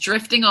you're just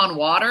drifting on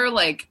water.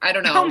 Like, I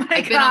don't know.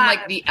 I've been on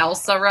like the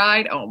Elsa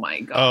ride. Oh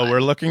my God. Oh,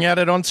 we're looking at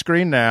it on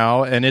screen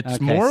now, and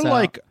it's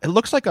like, it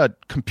looks like a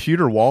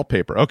computer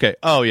wallpaper. Okay.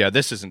 Oh yeah,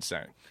 this is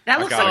insane. That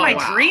looks like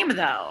my dream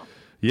though.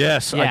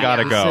 Yes, I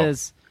gotta go.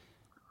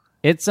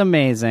 It's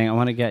amazing. I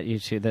want to get you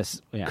to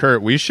this. Yeah.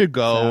 Kurt, we should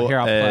go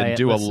and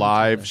do a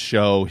live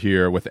show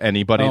here with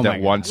anybody that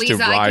wants Liza, to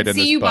ride in this boat.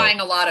 I can see you buying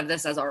a lot of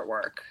this as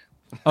artwork.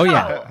 Oh,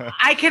 yeah.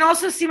 I can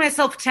also see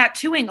myself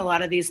tattooing a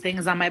lot of these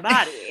things on my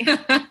body.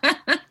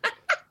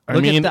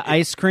 Look at the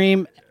ice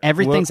cream.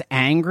 Everything's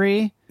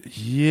angry.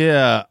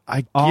 Yeah.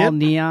 All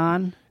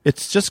neon.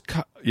 It's just,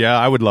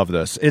 I would love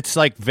this. It's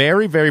like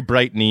very, very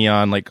bright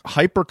neon, like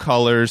hyper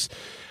colors.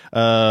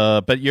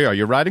 But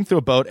you're riding through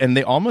a boat, and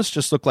they almost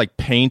just look like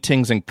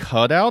paintings and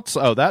cutouts.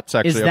 Oh, that's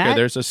actually okay.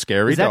 There's a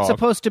scary dog. Is that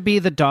supposed to be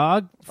the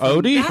dog?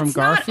 Odie from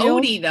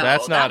Garfield? That's not Odie, though.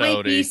 That's not Odie. That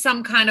might be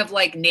some kind of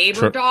like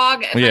neighbor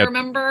dog, if I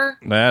remember.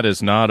 That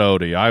is not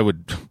Odie. I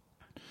would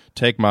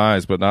take my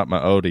eyes, but not my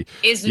Odie.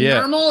 Is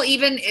normal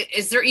even?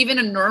 Is there even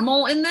a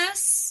normal in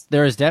this?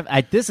 There is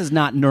this is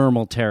not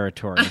normal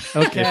territory.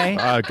 Okay,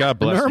 God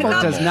bless.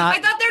 Normal does not.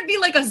 I thought there'd be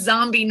like a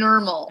zombie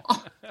normal.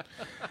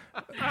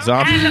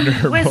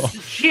 Was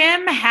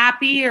Jim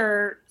happy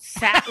or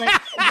sad?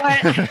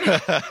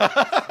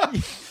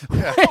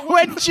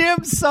 When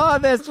Jim saw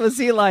this, was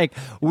he like,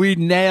 "We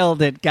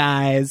nailed it,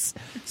 guys!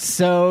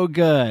 So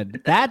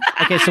good."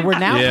 So we're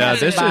now. Yeah,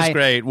 this is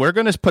great. We're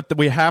gonna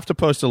we have to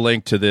post a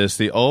link to this.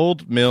 The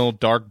Old Mill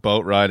Dark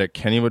Boat Ride at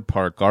Kennywood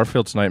Park,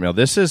 Garfield's Nightmare.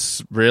 This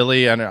is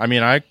really, and I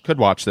mean, I could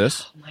watch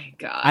this. Oh my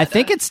God! I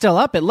think it's still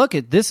up.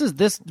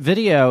 This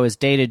video is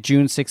dated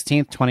June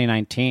 16th,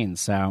 2019.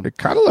 So it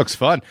kind of looks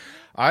fun.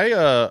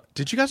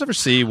 Did you guys ever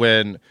see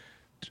when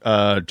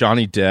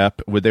Johnny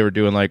Depp, when they were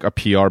doing like a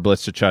PR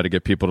blitz to try to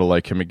get people to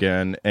like him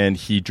again, and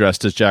he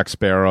dressed as Jack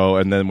Sparrow,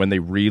 and then when they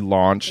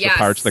relaunched the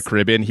Pirates of the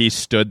Caribbean, he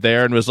stood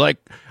there and was like,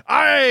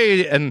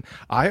 as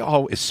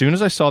soon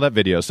as I saw that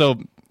video, so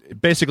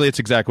basically it's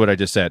exactly what I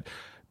just said.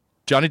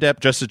 Johnny Depp,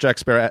 just as Jack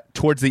Sparrow,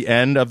 towards the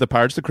end of the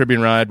Pirates of the Caribbean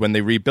ride, when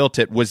they rebuilt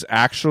it, was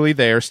actually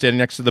there standing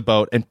next to the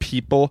boat, and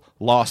people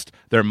lost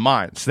their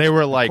minds. They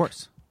were like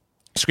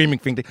screaming,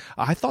 thinking.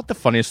 I thought the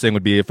funniest thing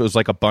would be if it was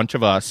like a bunch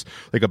of us,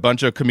 like a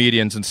bunch of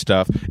comedians and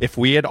stuff, if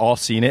we had all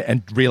seen it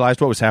and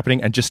realized what was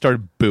happening and just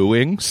started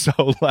booing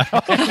so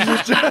loud.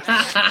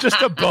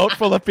 just a boat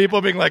full of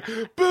people being like,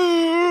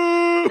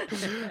 boo!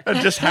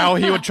 And just how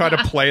he would try to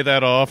play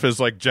that off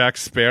as like Jack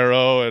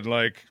Sparrow and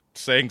like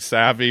saying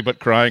savvy but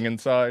crying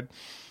inside.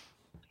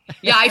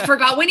 Yeah, I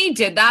forgot when he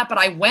did that, but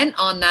I went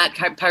on that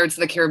Pirates of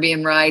the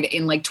Caribbean ride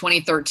in like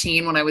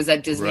 2013 when I was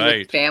at Disney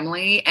with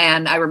family.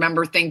 And I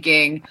remember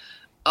thinking,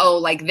 oh,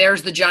 like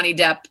there's the Johnny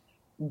Depp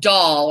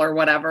doll or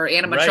whatever,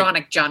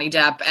 animatronic Johnny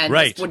Depp. And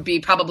this would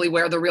be probably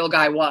where the real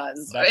guy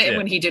was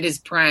when he did his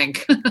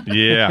prank.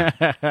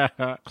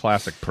 Yeah.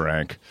 Classic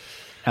prank.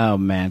 Oh,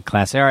 man.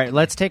 Classic. All right,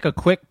 let's take a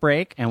quick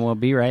break and we'll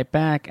be right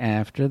back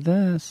after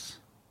this.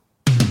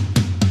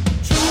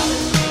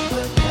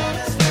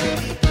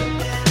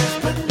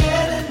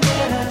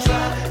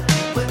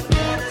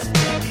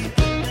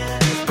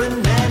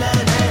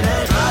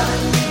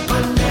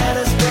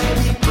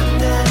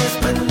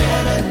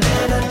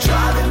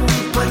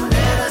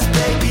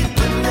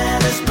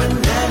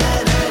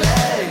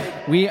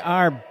 We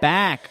are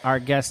back. Our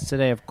guests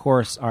today, of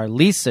course, are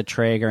Liza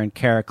Treyger and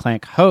Kara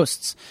Klenk,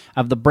 hosts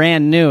of the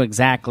brand new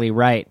Exactly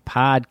Right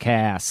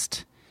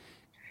podcast.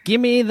 Give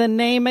me the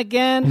name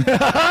again.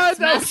 That's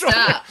messed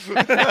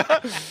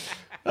up.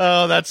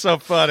 Oh, that's so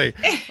funny.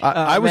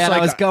 I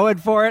was going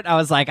for it. I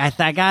was like,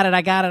 I got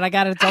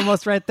it. It's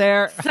almost right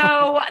there.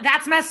 So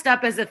that's messed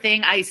up as a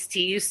thing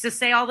Ice-T used to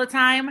say all the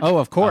time. Oh,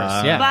 of course.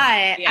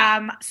 Yeah.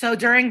 But so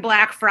during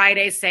Black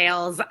Friday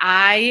sales,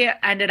 I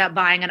ended up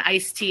buying an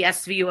Ice-T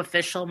SVU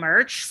official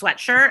merch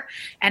sweatshirt.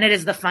 And it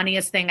is the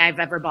funniest thing I've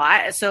ever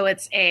bought. So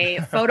it's a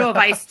photo of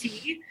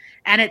Ice-T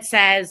and it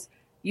says,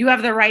 "You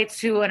have the right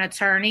to an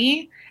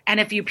attorney. And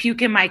if you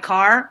puke in my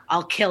car,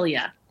 I'll kill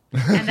you."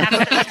 And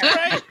that's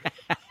right.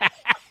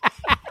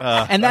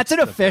 And that's an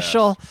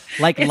official,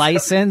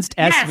 licensed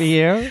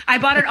SVU? I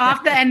bought it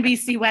off the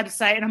NBC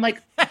website, and I'm like,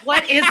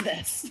 what is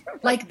this?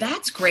 Like,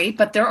 that's great,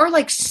 but there are,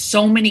 like,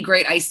 so many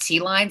great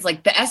Ice-T lines.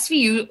 Like, the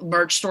SVU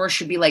merch store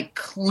should be, like,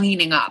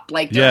 cleaning up.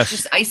 Like, there's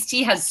just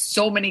Ice-T has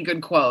so many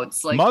good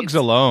quotes. Like mugs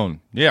alone.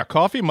 Yeah,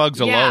 coffee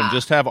mugs alone.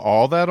 Just have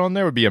all that on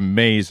there would be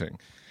amazing.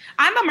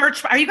 I'm a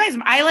merch. Are you guys?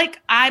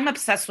 I'm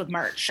obsessed with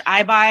merch.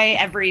 I buy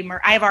every.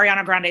 I have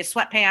Ariana Grande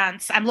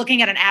sweatpants. I'm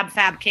looking at an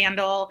AbFab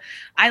candle.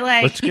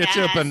 Let's get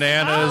you a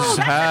bananas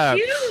hat.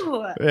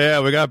 Cute.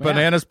 Yeah, we got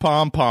bananas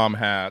pom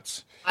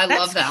hats. I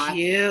love that.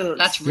 Cute.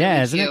 That's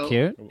really isn't it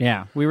cute?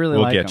 Yeah, we really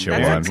we'll like get them.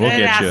 You one.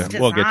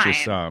 We'll get you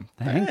some.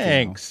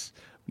 Thanks.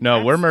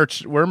 No, we're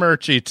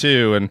merchy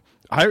too, and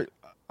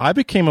I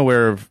became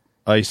aware of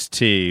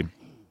Ice-T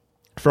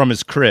from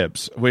his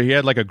cribs, where he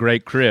had like a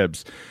great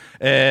cribs.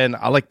 And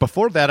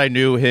before that, I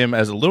knew him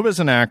as a little bit as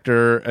an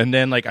actor, and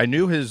then I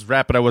knew his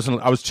rap, but I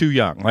was too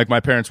young. Like my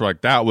parents were like,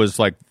 that was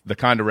like the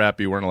kind of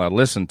rap you weren't allowed to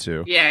listen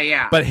to.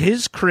 Yeah. But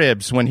his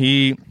cribs, when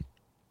he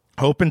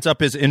opens up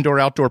his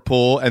indoor-outdoor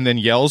pool and then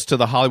yells to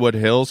the Hollywood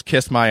Hills,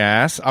 "Kiss my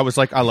ass," I was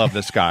like, I love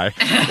this guy.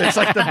 It's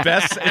like the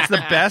best. It's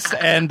the best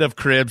end of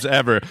cribs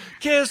ever.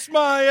 Kiss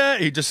my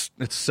ass.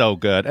 It's so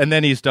good. And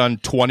then he's done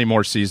 20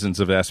 more seasons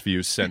of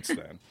SVU since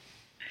then.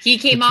 He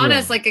came on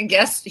as like a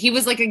guest. He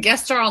was like a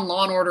guest star on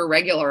Law and Order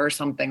Regular or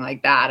something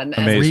like that. And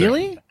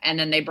really? And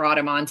then they brought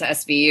him on to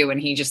SVU,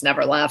 and he just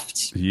never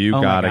left. You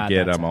gotta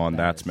get him on.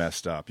 That's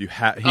messed up. We're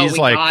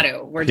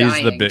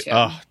dying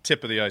to.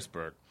 Tip of the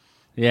iceberg.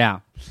 Yeah.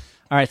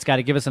 All right,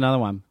 Scotty, give us another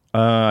one.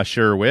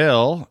 Sure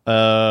will.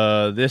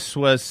 This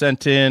was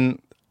sent in.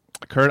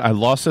 Kurt, I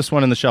lost this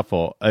one in the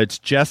shuffle. It's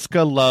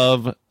Jessica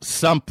Love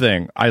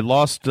something. I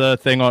lost the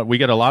thing on. We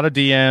get a lot of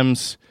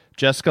DMs.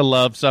 Jessica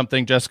Love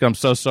something. Jessica, I'm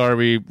so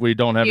sorry we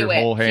don't have your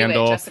whole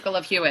handle. Jessica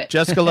Love Hewitt.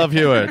 Jessica Love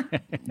Hewitt.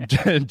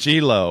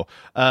 G-Lo.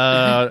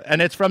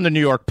 And it's from the New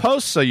York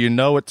Post, so you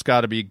know it's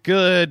got to be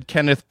good.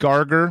 Kenneth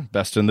Garger,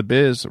 best in the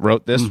biz,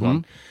 wrote this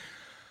one.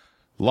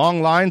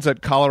 Long lines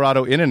at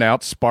Colorado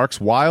In-N-Out sparks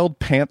wild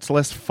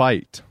pantsless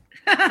fight.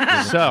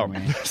 So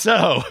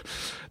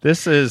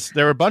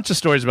there were a bunch of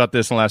stories about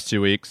this in the last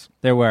 2 weeks.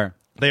 There were.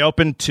 They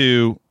opened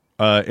two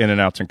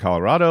In-N-Outs in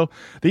Colorado.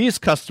 These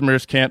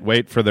customers can't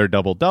wait for their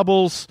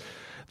double-doubles.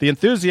 The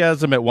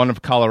enthusiasm at one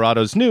of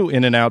Colorado's new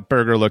In-N-Out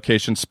burger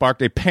locations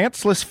sparked a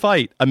pantsless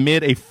fight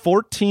amid a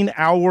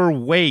 14-hour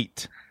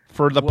wait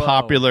for the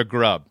popular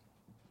grub.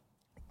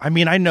 I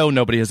mean, I know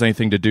nobody has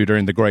anything to do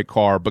during the Great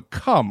Car, but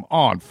come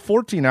on,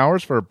 14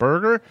 hours for a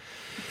burger?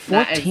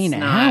 14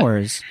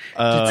 hours?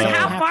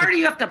 How far do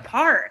you have to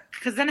park?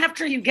 Because then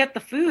after you get the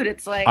food,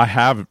 it's like...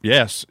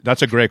 Yes,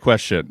 that's a great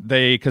question.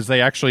 Because they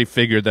actually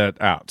figured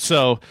that out.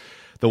 So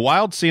the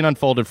wild scene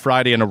unfolded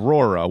Friday in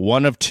Aurora,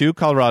 one of two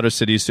Colorado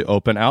cities to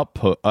open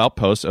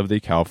outposts of the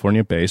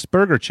California-based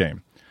burger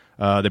chain.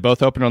 They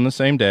both opened on the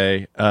same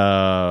day.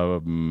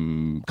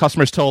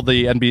 Customers told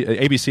the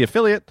ABC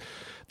affiliate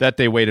that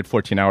they waited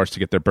 14 hours to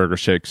get their burger,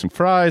 shakes, and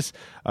fries.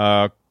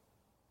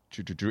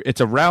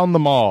 It's around the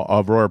mall,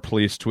 Aurora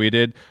police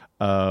tweeted.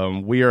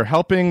 We are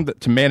helping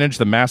to manage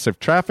the massive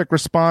traffic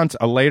response.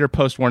 A later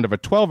post warned of a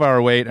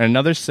 12-hour wait, and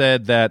another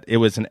said that it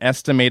was an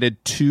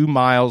estimated 2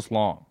 miles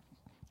long.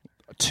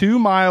 A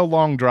 2-mile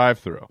long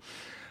drive-through.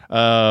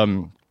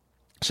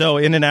 So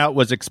In-N-Out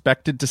was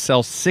expected to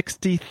sell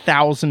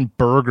 60,000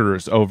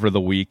 burgers over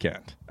the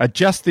weekend at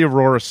just the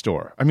Aurora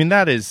store. I mean,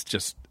 that is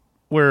just,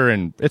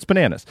 it's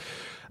bananas.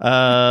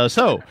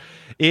 So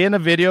in a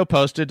video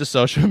posted to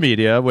social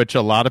media, which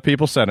a lot of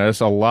people sent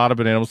us, a lot of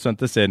bananas sent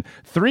this in,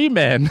 3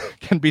 men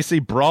can be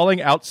seen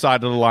brawling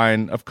outside of the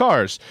line of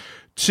cars.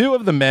 2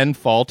 of the men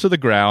fall to the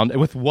ground,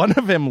 with one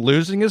of them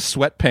losing his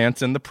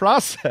sweatpants in the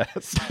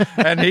process.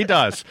 And he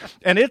does.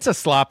 And it's a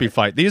sloppy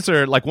fight. These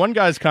are, like, one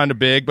guy's kind of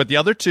big, but the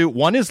other 2,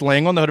 one is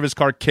laying on the hood of his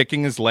car,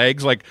 kicking his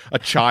legs like a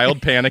child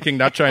panicking,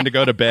 not trying to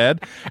go to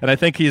bed. And I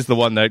think he's the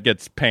one that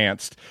gets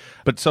pantsed.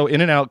 But so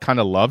In-N-Out kind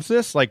of loves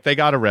this. Like, they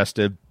got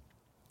arrested.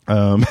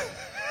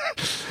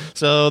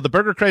 So the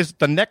burger craze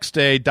the next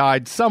day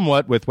died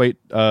somewhat with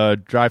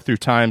drive-through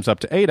times up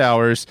to 8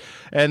 hours.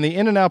 And the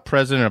In-N-Out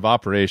president of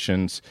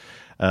operations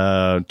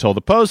told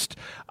the Post,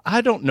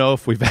 "I don't know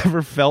if we've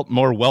ever felt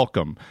more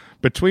welcome.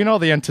 Between all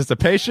the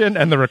anticipation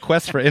and the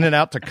request for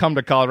In-N-Out to come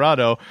to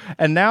Colorado,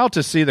 and now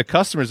to see the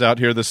customers out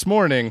here this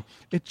morning,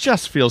 it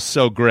just feels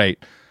so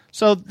great."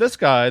 So this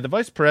guy, the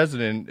vice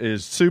president,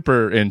 is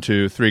super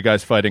into 3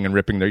 guys fighting and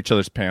ripping each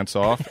other's pants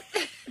off.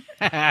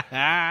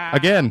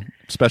 Again,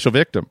 special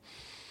victim.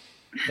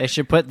 They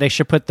should put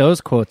those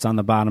quotes on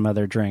the bottom of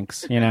their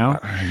drinks, you know?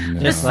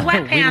 The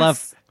sweatpants. We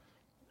love.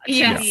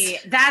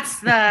 Yes. That's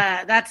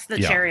the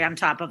cherry on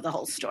top of the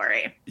whole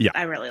story. Yeah.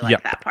 I really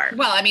like that part.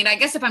 Well, I mean, I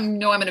guess if I'm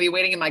going to be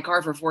waiting in my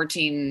car for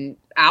 14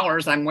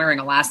 hours, I'm wearing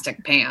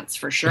elastic pants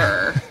for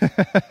sure.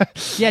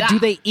 Yeah, do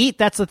they eat?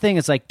 That's the thing.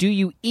 It's like, do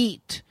you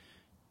eat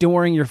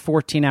during your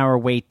 14-hour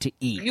wait to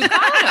eat? You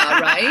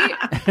gotta, right?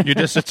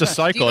 It's a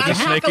cycle. You gotta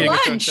Just have snaking a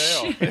its own lunch.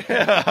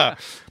 tail.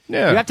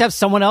 Yeah. You have to have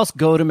someone else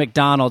go to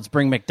McDonald's,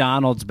 bring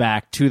McDonald's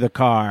back to the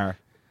car.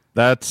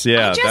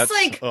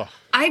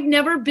 I've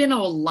never been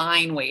a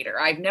line waiter.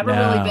 I've never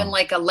really been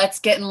like let's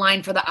get in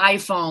line for the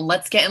iPhone.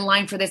 Let's get in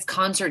line for this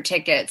concert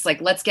tickets.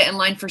 Like, let's get in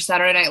line for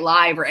Saturday Night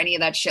Live or any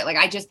of that shit.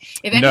 Like, if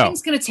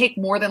anything's going to take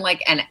more than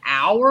like an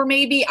hour,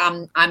 maybe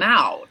I'm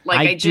out.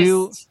 Like,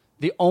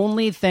 The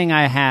only thing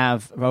I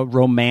have a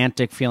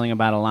romantic feeling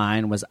about a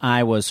line was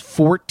I was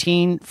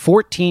 14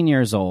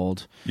 years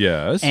old.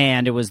 Yes.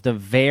 And it was the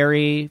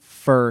very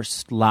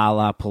first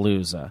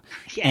Lollapalooza.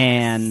 Yes.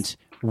 And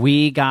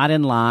we got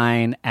in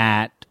line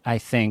at, I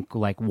think,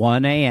 like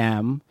 1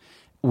 a.m.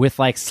 with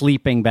like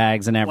sleeping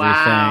bags and everything.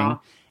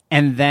 Wow.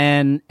 And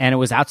it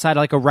was outside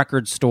like a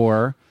record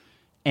store.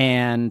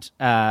 And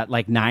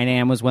like 9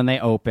 a.m. was when they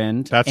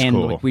opened. That's and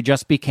cool. We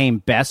just became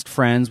best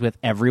friends with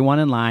everyone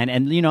in line.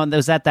 And, you know, it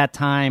was at that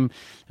time,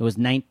 it was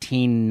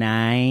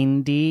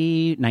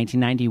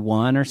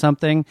 1991 or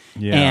something.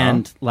 Yeah.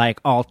 And like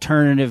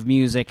alternative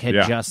music had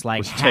just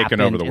like happened.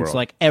 Taken over the world. And so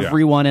like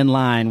everyone in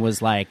line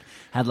was like,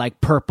 had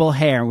like purple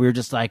hair. And we were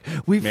just like,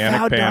 we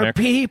found our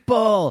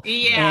people.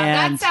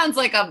 Yeah, that sounds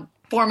like a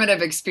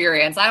formative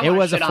experience. I don't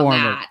want to shit on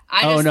that.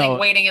 I just think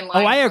waiting in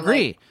line I for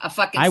agree. Like a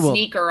fucking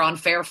sneaker on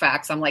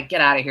Fairfax, I'm like,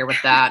 get out of here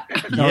with that.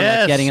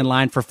 Like getting in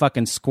line for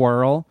fucking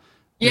squirrel.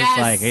 Yes.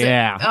 Like,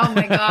 yeah. Oh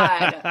my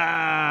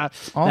god.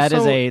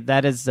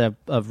 that is a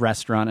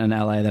restaurant in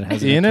LA that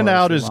has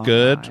In-N-Out is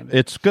good. Line.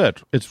 It's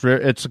good.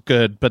 It's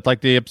good. But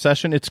like the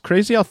obsession, it's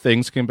crazy how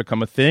things can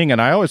become a thing.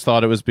 And I always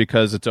thought it was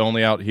because it's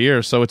only out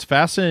here. So it's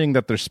fascinating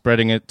that they're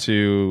spreading it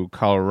to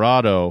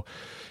Colorado.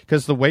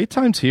 Because the wait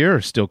times here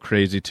are still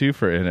crazy, too,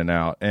 for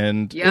In-N-Out.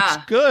 And it's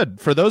good.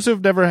 For those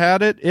who've never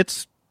had it,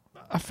 it's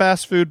a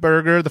fast food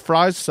burger. The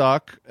fries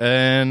suck.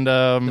 And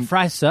the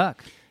fries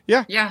suck.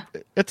 Yeah.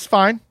 It's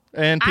fine.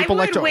 And people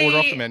like to order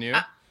off the menu.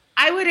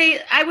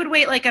 I would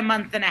wait like a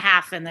month and a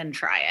half and then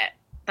try it.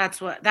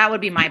 That would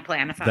be my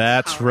plan if I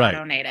was a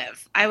Colorado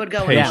native. I would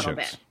go a little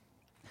bit.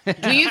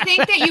 Do you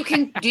think that you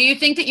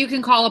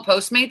can call a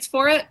Postmates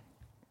for it?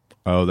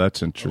 Oh,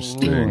 that's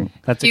interesting.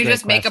 That's a you great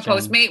just make a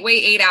Postmate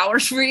wait 8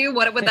 hours for you?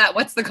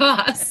 What's the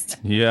cost?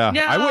 Yeah.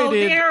 No,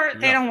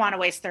 they don't want to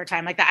waste their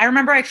time like that. I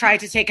remember I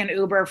tried to take an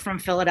Uber from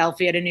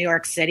Philadelphia to New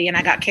York City and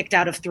I got kicked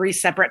out of 3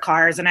 separate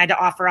cars and I had to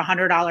offer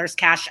 $100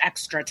 cash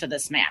extra to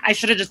this man. I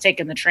should have just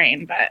taken the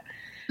train, but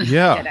I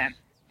didn't.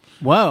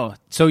 Whoa.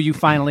 So you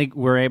finally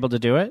were able to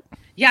do it?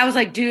 Yeah, I was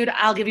like, dude,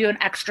 I'll give you an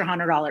extra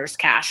 $100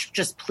 cash.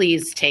 Just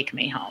please take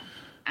me home.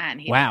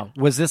 And wow.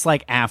 Was this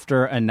like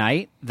after a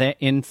night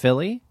in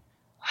Philly?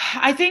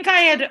 I think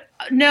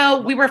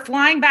we were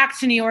flying back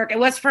to New York. It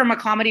was from a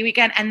comedy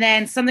weekend. And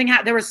then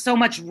there was so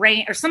much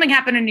rain or something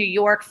happened in New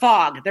York.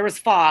 There was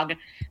fog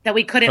that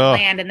we couldn't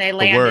land and they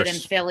landed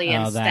in Philly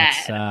instead.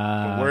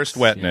 The worst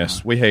wetness.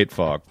 Yeah. We hate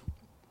fog.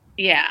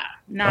 Yeah.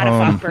 Not a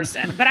fuck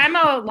person, but I'm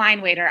a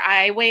line waiter.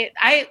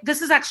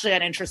 This is actually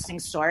an interesting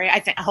story. I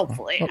think,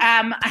 hopefully,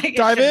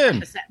 dive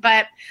in.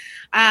 But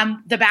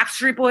the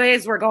Backstreet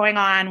Boys were going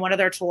on one of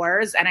their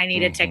tours, and I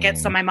needed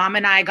tickets. So my mom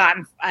and I got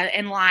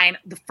in line,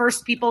 the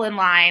first people in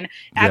line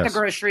at the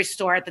grocery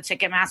store at the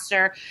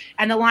Ticketmaster,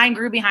 and the line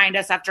grew behind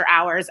us after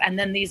hours. And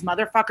then these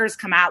motherfuckers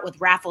come out with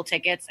raffle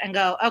tickets and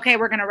go, "Okay,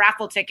 we're going to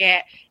raffle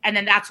ticket," and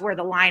then that's where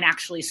the line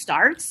actually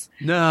starts.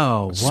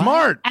 No, what?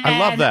 Smart. I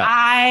love that.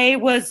 I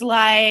was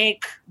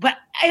like, but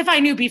if I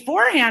knew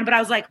beforehand, but I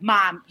was like,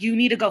 Mom, you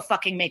need to go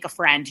fucking make a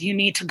friend. You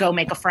need to go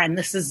make a friend.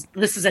 This is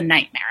a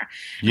nightmare.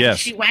 Yes. And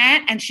she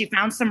went and she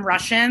found some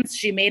Russians.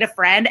 She made a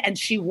friend and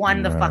she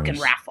won the fucking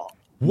raffle.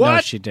 What?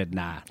 No, she did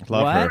not.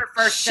 Love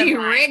her. She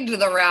rigged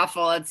the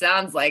raffle. It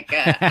sounds like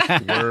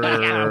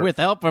with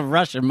help of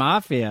Russian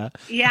mafia.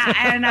 Yeah,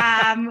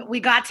 and we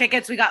got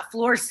tickets. We got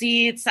floor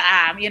seats.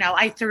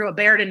 I threw a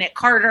bear to Nick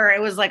Carter.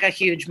 It was like a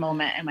huge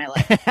moment in my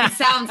life.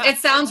 It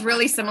sounds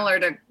really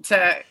similar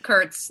to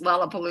Kurt's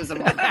Lollapalooza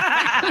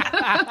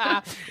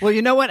moment. Well,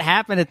 you know what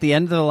happened at the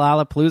end of the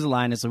Lollapalooza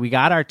line is we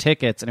got our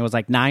tickets, and it was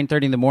like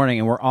 9:30 in the morning,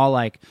 and we're all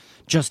like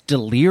just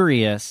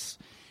delirious.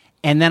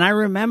 And then I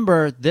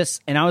remember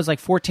this, and I was like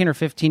 14 or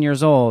 15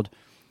 years old,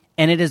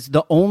 and it is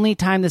the only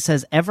time this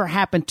has ever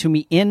happened to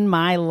me in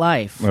my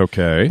life.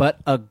 Okay. But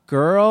a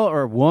girl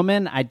or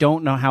woman, I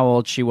don't know how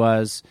old she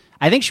was.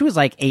 I think she was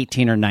like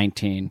 18 or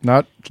 19.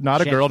 Not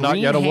a girl, not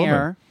yet a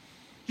woman.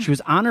 She was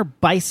on her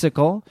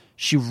bicycle.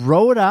 She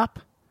rode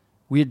up.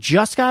 We had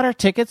just got our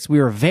tickets. We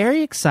were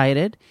very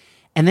excited.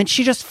 And then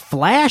she just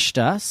flashed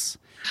us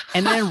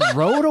and then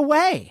rode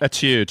away. That's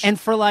huge. And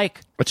for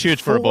like... That's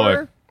huge for a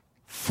boy.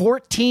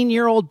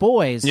 14-year-old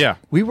boys. Yeah.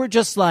 We were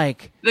just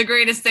like... The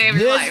greatest day of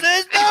your life. This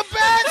is the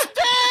best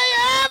day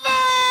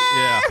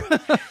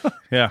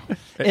ever! Yeah.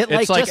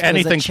 It's like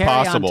anything's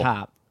possible. On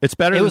top. It's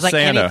better than It was like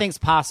Santa. anything's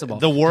possible.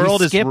 The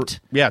world is...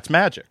 Yeah, it's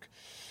magic.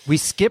 We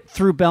skipped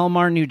through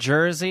Belmar, New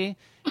Jersey.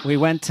 We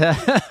went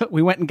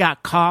and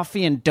got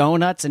coffee and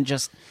donuts and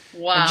just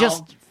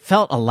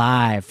felt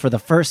alive for the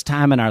first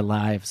time in our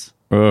lives.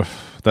 Ugh,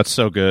 that's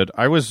so good.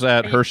 I was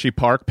at Hershey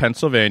Park,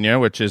 Pennsylvania,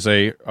 which is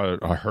a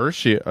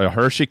Hershey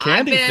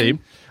candy theme.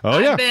 Oh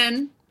yeah,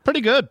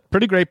 pretty good,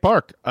 pretty great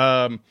park.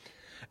 And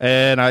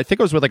I think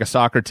it was with like a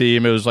soccer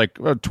team. It was like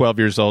 12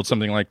 years old,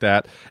 something like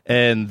that.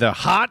 And the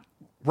hot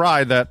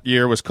ride that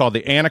year was called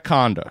the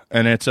Anaconda,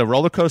 and it's a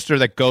roller coaster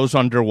that goes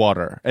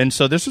underwater. And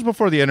so this was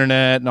before the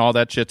internet and all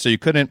that shit, so you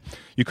couldn't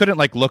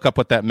like look up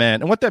what that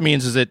meant. And what that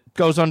means is it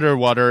goes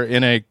underwater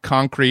in a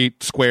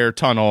concrete square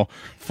tunnel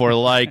for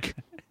like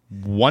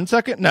 1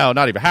 second? No,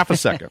 not even half a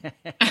second.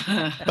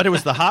 But it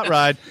was the hot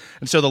ride,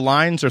 and so the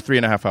lines are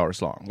 3.5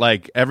 hours long,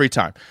 like every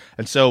time.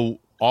 And so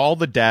all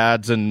the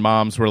dads and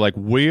moms were like,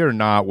 we are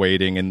not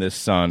waiting in this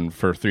sun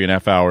for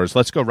 3.5 hours.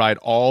 Let's go ride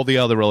all the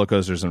other roller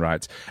coasters and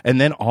rides. And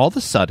then all of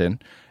a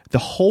sudden, the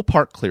whole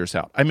park clears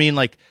out. I mean,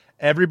 like,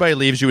 everybody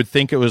leaves. You would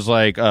think it was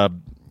like a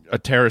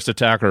terrorist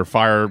attack or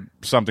fire,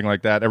 something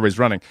like that. Everybody's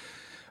running.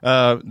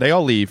 They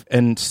all leave,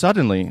 and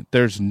suddenly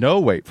there's no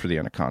wait for the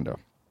Anaconda.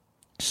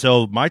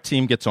 So my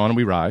team gets on and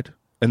we ride.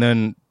 And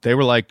then they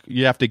were like,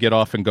 you have to get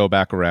off and go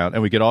back around.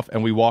 And we get off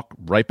and we walk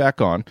right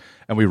back on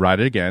and we ride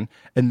it again.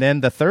 And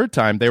then the third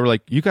time they were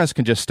like, you guys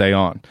can just stay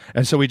on.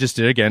 And so we just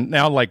did it again.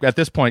 Now, like at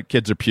this point,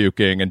 kids are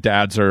puking and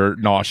dads are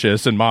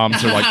nauseous and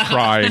moms are like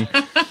crying.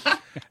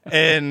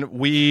 And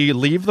we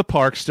leave the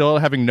park still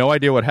having no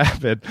idea what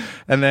happened.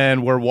 And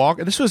then we're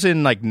walking. This was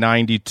in like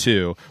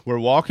 92. We're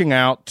walking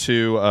out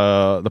to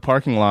the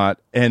parking lot,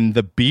 and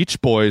the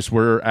Beach Boys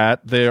were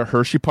at the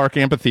Hershey Park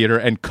Amphitheater,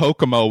 and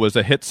Kokomo was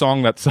a hit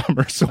song that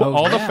summer. So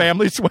the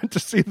families went to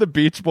see the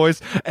Beach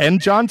Boys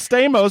and John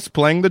Stamos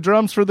playing the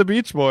drums for the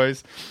Beach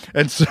Boys.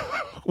 And so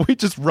we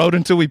just rode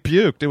until we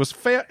puked. It was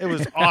it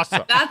was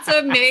awesome. That's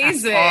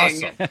amazing.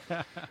 Awesome.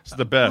 It's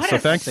the best. So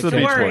thanks to the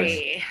Beach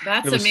Boys.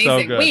 That's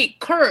amazing. So wait,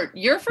 Kurt,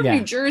 you're from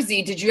New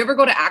Jersey. Did you ever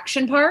go to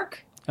Action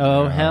Park?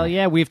 Oh, hell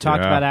yeah. We've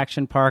talked about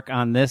Action Park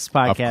on this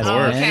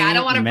podcast. Okay, I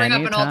don't want to bring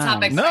up an old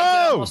topic. No!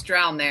 I almost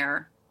drowned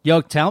there.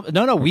 Yo,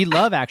 no, we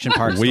love Action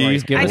Park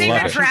stories. Give I us think an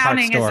Action Park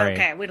drowning story. is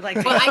okay. We'd like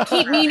to. But I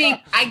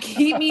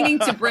keep meaning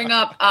to bring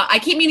up. I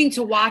keep meaning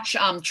to watch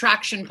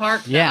Traction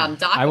Park.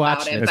 Doc I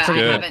watched about it, but I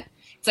haven't.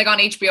 It's like on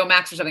HBO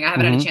Max or something. I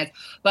haven't had a chance.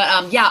 But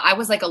I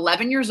was like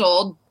 11 years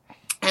old.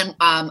 And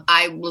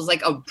I was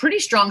like a pretty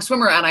strong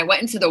swimmer, and I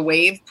went into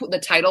the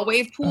tidal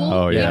wave pool.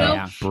 Oh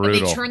yeah, brutal.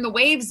 And they turned the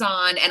waves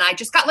on, and I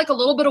just got like a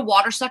little bit of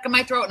water stuck in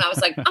my throat, and I was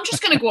like, I'm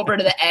just gonna go over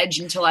to the edge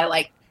until I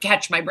like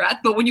catch my breath.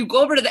 But when you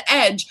go over to the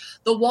edge,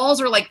 the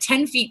walls are like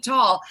 10 feet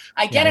tall.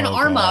 I get an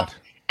arm up.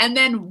 And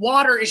then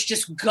water is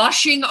just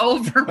gushing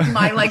over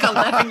my like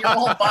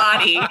 11-year-old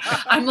body.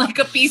 I'm like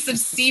a piece of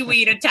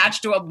seaweed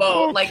attached to a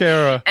boat.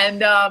 Kara. And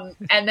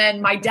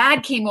then my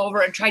dad came over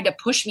and tried to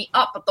push me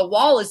up, but the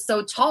wall is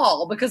so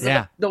tall because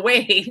of the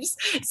waves.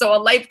 So a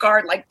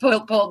lifeguard like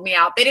pulled me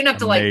out. They didn't have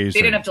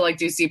to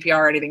do CPR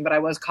or anything, but I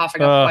was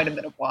coughing up quite a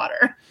bit of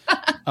water.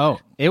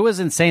 It was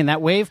insane.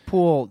 That wave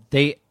pool,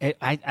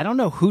 I don't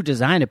know who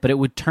designed it, but it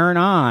would turn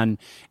on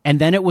and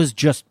then it was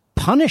just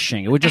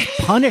punishing. It would just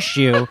punish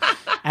you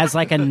as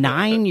like a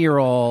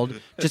 9-year-old,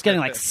 just getting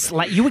like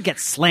you would get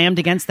slammed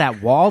against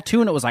that wall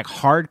too, and it was like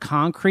hard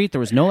concrete. There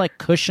was no like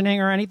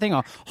cushioning or anything.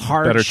 A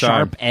hard,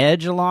 sharp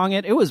edge along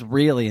it. It was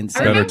really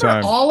insane. I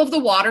remember all of the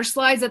water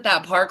slides at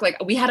that park.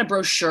 Like we had a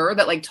brochure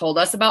that like told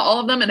us about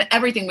all of them, and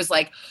everything was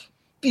like,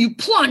 you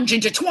plunge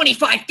into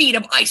 25 feet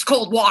of ice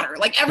cold water.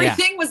 Like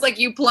everything was like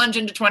you plunge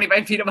into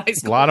 25 feet of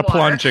ice cold water. A lot of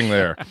plunging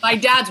there. My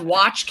dad's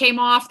watch came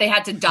off. They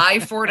had to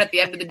dive for it at the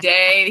end of the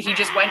day. He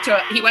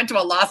went to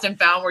a lost and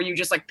found where you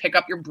just like pick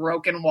up your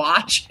broken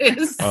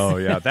watches. Oh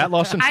yeah, that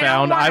lost and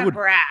found. I would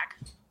brag.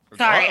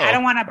 Sorry, I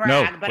don't want to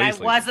brag, but I please.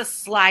 was a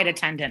slide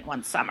attendant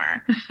one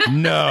summer.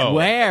 No.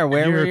 Where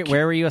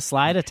were you a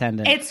slide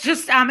attendant? It's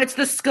just it's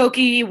the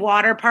Skokie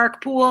water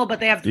park pool, but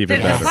they have the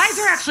slides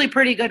are actually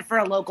pretty good for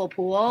a local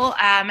pool.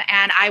 And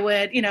I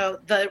would,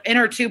 the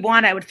inner tube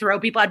one, I would throw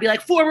people. I'd be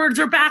like forwards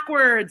or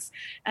backwards,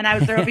 and I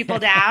would throw people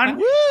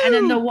down. And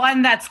then the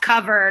one that's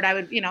covered, I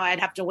would, I'd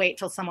have to wait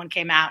till someone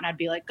came out, and I'd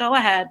be like, go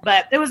ahead.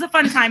 But it was a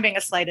fun time being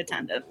a slide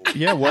attendant.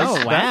 Yeah, wow.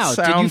 That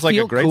sounds like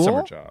a great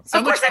summer job.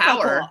 So much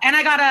power. And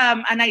I got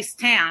a nice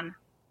tan.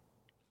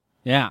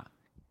 Yeah.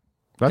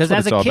 Because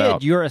as a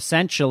kid, you're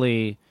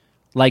essentially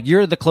like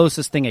you're the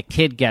closest thing a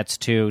kid gets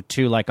to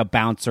like a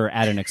bouncer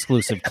at an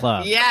exclusive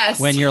club.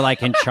 Yes. When you're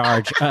like in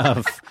charge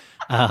of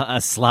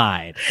a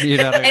slide. You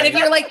know what I mean? And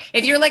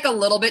if you're like a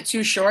little bit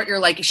too short, you're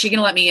like, is she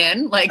gonna let me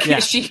in? Like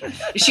is she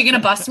gonna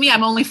bust me?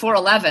 I'm only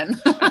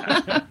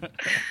 4'11".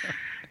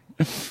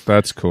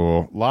 That's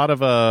cool. A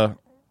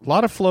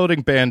lot of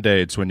floating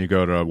Band-Aids when you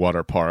go to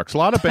water parks. A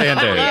lot of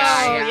Band-Aids.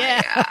 Yeah.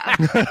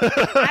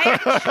 I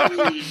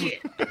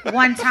actually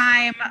one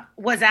time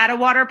was at a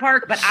water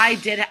park, but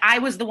I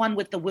was the one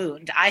with the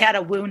wound. I had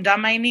a wound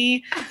on my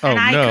knee, and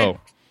I could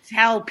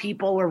tell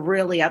people were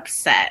really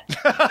upset.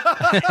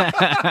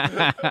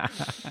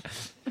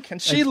 Can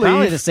she leave?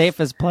 Probably the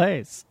safest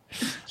place.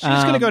 She's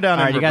going to go down.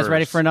 All right, you guys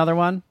ready for another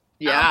one?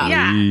 Yeah.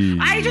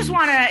 I just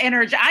want to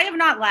interject. I have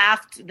not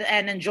laughed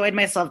and enjoyed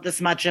myself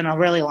this much in a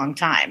really long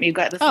time. You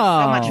guys, this is so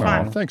much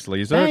fun. Oh, thanks,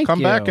 Liza.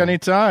 Come back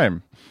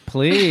anytime.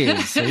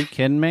 Please. Are you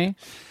kidding me?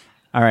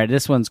 All right,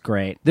 this one's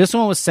great. This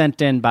one was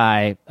sent in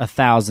by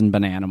 1,000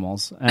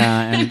 Bananimals,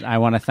 and I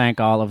want to thank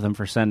all of them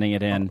for sending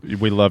it in.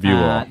 We love you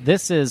all.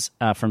 This is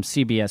from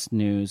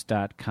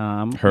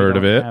CBSNews.com. Heard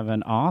of it. Have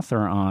an author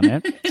on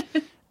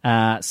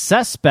it.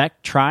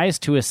 Suspect tries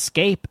to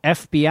escape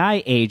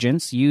FBI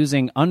agents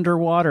using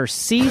underwater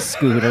sea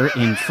scooter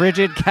in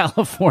frigid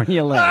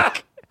California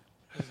lake.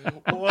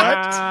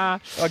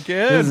 What?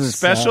 Again,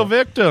 special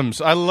victims.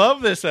 I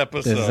love this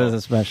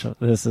episode.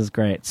 This is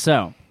great.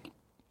 So,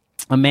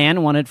 a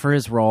man wanted for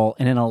his role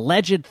in an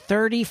alleged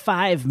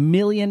 $35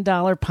 million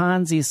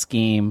Ponzi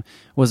scheme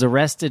was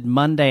arrested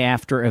Monday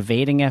after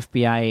evading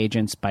FBI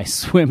agents by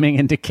swimming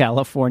into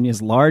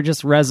California's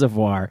largest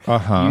reservoir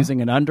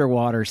using an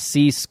underwater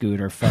sea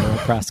scooter, federal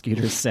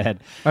prosecutors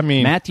said.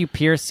 Matthew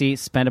Piercy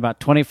spent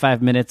about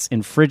 25 minutes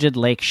in frigid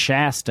Lake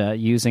Shasta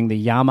using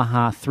the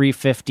Yamaha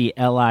 350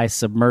 Li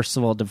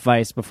submersible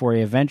device before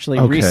he eventually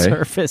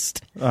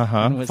resurfaced.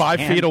 5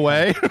 feet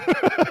away?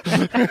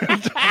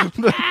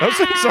 Those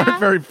things aren't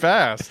very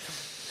fast.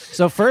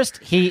 So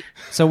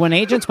when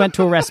agents went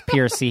to arrest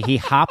Piercy, he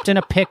hopped in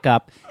a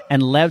pickup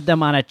and led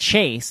them on a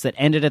chase that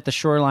ended at the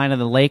shoreline of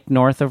the lake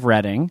north of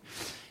Redding.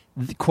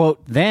 Quote,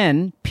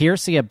 then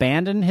Piercy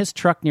abandoned his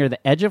truck near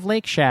the edge of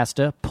Lake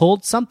Shasta,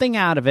 pulled something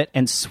out of it,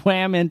 and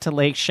swam into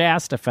Lake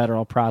Shasta,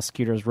 federal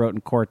prosecutors wrote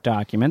in court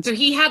documents. So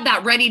he had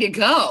that ready to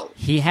go.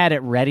 He had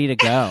it ready to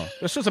go.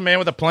 This was a man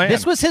with a plan.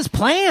 This was his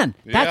plan.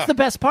 Yeah. That's the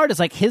best part. Is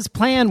like his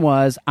plan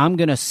was, I'm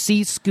going to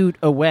sea scoot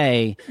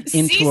away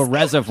into a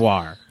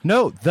reservoir.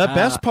 No, the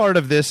best part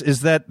of this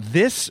is that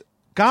this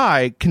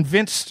guy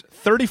convinced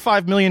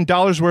 $35 million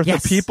worth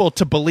of people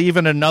to believe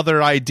in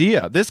another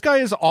idea. This guy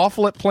is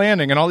awful at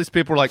planning, and all these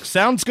people are like,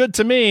 sounds good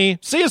to me.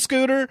 See you,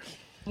 Scooter.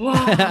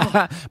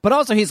 But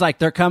also he's like,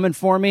 they're coming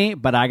for me,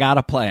 but I got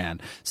a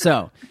plan.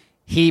 So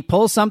he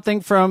pulls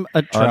something from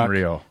a truck.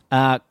 Unreal.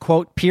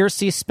 Quote,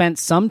 Piercy spent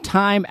some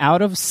time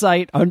out of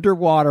sight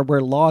underwater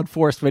where law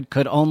enforcement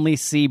could only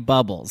see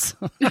bubbles.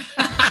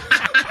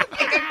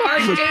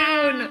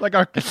 Like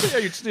a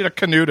cartoon. You just need a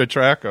canoe to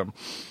track him.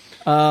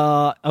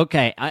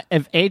 Okay.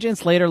 If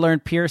agents later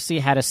learned Piercy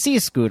had a sea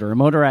scooter, a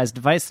motorized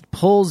device that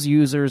pulls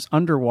users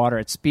underwater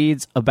at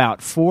speeds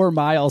about 4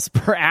 miles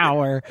per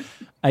hour.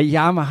 A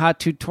Yamaha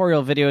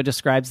tutorial video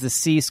describes the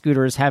sea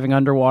scooter as having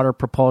underwater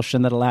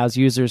propulsion that allows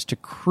users to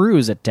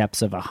cruise at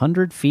depths of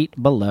 100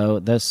 feet below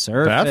the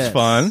surface. That's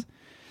fun.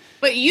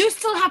 But you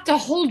still have to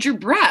hold your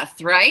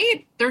breath,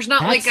 right? There's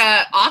not like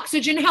a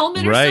oxygen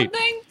helmet or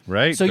something?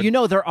 Right. So,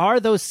 there are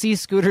those sea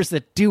scooters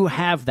that do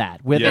have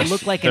that, where they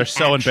look like an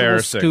so actual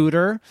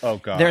scooter. Oh,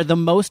 God. They're the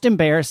most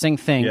embarrassing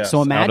thing. Yes,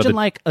 so imagine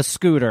like a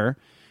scooter,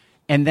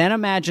 and then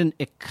imagine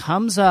it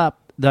comes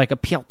up, like a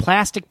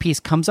plastic piece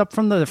comes up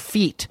from the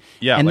feet,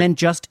 and then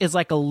just is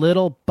like a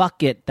little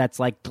bucket that's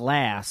like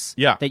glass,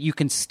 that you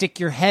can stick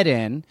your head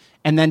in,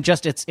 and then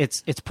just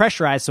it's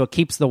pressurized so it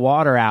keeps the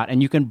water out,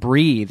 and you can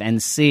breathe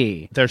and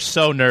see. They're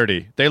so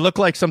nerdy. They look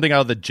like something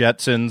out of the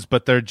Jetsons,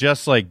 but they're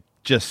just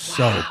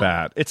so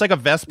bad. It's like a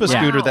Vespa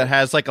scooter that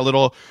has like a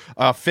little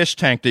fish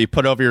tank that you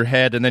put over your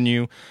head, and then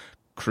you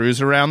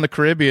cruise around the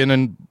Caribbean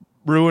and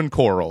ruin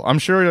coral. I'm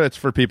sure it's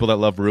for people that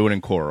love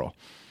ruining coral.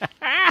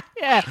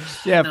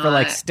 For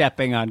like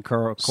stepping on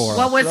coral.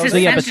 What was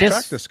his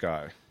track this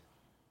guy?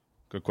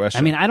 Good question.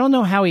 I mean, I don't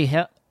know how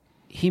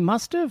he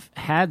must have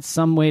had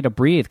some way to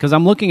breathe, because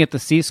I'm looking at the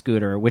sea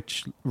scooter,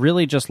 which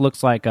really just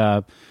looks like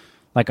a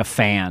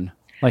fan.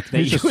 Like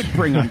that you would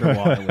bring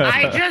underwater with.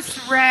 I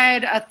just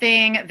read a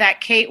thing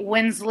that Kate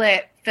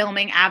Winslet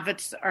filming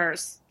Avatar,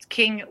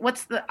 King,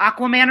 what's the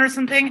Aquaman or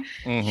something?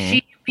 Mm-hmm.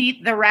 She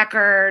beat the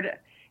record,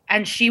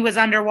 and she was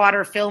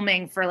underwater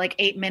filming for like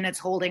 8 minutes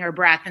holding her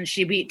breath, and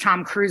she beat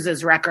Tom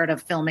Cruise's record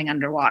of filming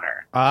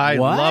underwater. I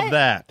love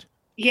that.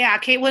 Yeah,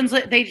 Kate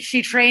Winslet,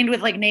 she trained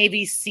with like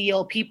Navy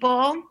SEAL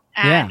people,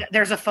 and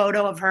there's a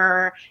photo of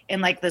her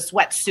in like this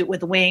wetsuit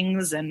with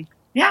wings, and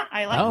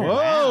I like her.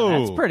 Wow,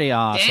 that's pretty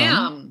awesome.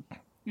 Damn.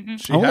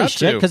 Mm-hmm. Holy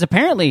shit! Because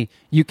apparently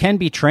you can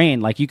be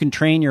trained. Like you can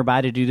train your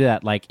body to do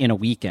that, like in a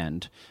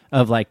weekend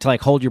of like to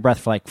like hold your breath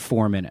for like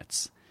 4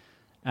 minutes.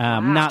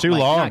 Not too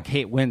long. Not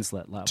Kate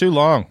Winslet level. Too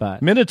long.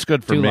 But minute's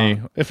good for me.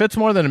 Long. If it's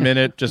more than a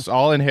minute, just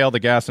I'll inhale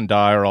the gas and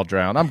die, or I'll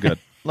drown. I'm good.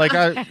 Like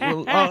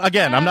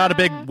again, I'm not a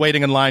big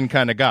waiting in line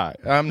kind of guy.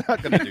 I'm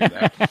not going to do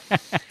that.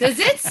 Does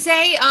it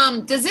say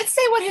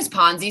what his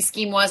Ponzi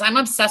scheme was? I'm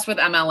obsessed with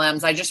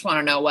MLMs. I just want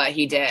to know what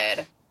he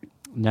did.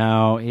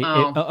 No.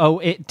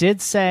 It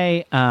did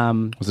say.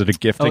 Was it a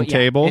gifting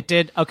table? It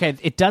did. Okay.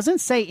 It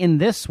doesn't say in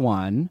this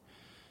one,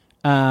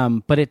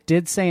 but it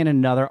did say in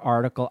another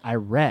article I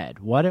read.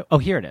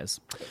 Here it is.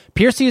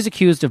 Piercy is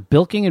accused of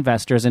bilking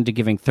investors into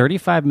giving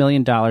 $35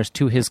 million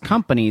to his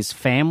companies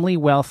Family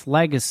Wealth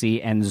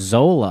Legacy and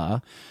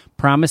Zola,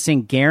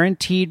 promising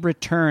guaranteed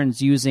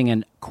returns using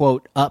an,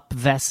 quote,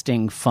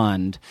 upvesting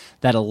fund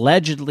that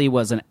allegedly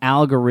was an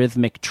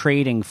algorithmic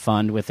trading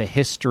fund with a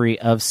history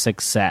of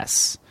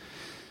success.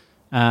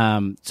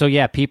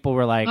 People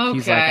were like,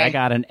 he's like, I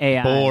got an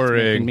AI boring,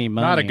 that's making me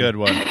money. Not a good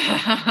one.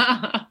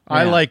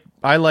 I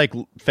like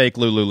fake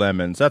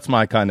Lululemons. That's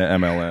my kind of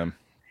MLM.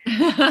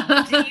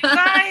 Do you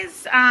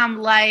guys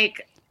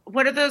like,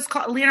 what are those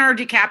called?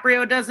 Leonardo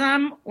DiCaprio does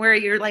them, where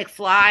you're like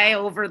fly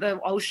over the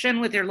ocean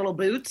with your little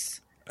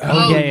boots.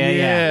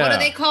 Yeah. What are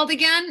they called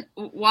again?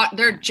 What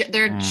they're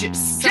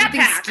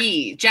something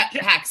ski,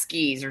 jetpack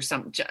skis or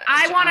something.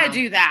 I want to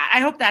do that. I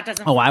hope that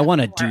doesn't. Oh, I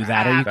want to do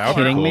that. Are you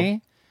kidding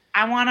me?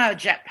 I want a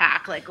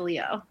jetpack like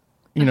Leo.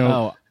 You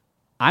know,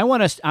 I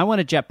want a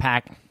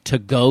jetpack to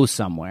go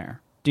somewhere.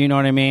 Do you know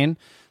what I mean?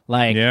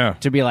 Like,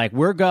 to be like,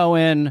 we're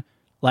going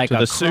like to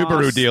the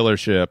Subaru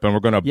dealership, and we're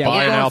going to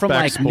buy an Outback from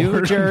like Sport.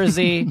 New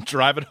Jersey,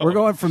 drive it home. We're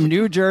going from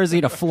New Jersey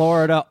to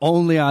Florida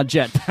only on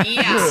jetpacks.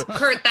 Yeah,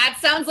 Kurt, that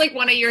sounds like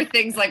one of your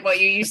things, like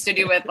what you used to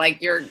do with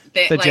like your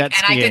jet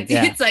skiing,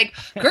 it's like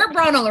Kurt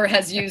Braunohler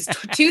has used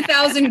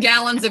 2,000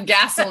 gallons of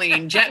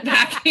gasoline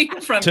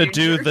jetpacking from to New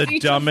do Jersey the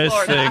dumbest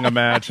to thing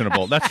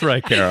imaginable. That's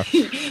right, Kara.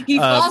 He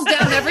falls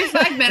down every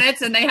 5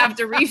 minutes, and they have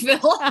to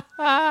refill.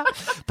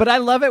 But I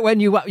love it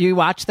when you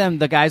watch them.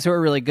 The guys who are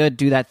really good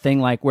do that thing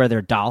like where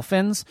they're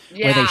dolphins,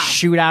 where they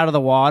shoot out of the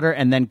water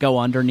and then go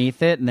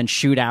underneath it and then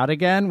shoot out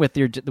again with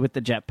the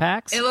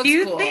jetpacks. It looks Do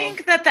you cool.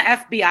 think that the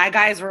FBI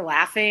guys were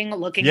laughing,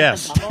 looking at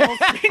the bubbles?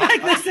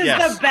 Like, this is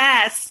the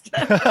best.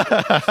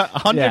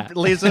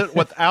 Liza,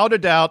 without a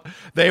doubt,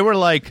 they were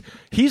like,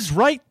 he's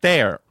right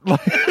there.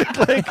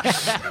 like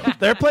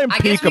they're playing peekaboo. I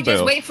guess we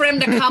just wait for him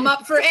to come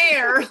up for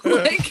air.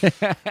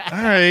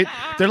 All right.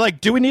 They're like,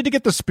 do we need to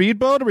get the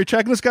speedboat? Are we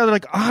checking this guy? They're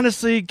like,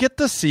 honestly, get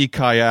the sea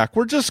kayak.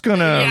 We're just going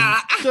to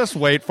just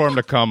wait for him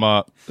to come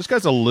up. This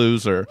guy's a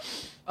loser.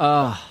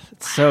 Oh,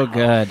 it's so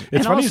good.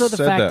 It's and also the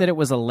fact that it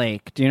was a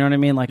lake. Do you know what I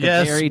mean? Like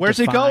a very where's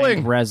he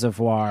going?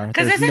 Reservoir.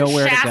 Because There's isn't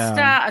nowhere Shasta to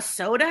go. a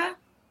soda?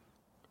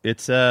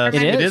 It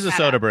is a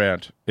soda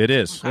brand. It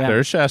is. Yeah.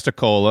 There's Shasta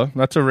Cola.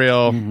 That's a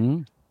real.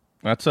 Mm-hmm.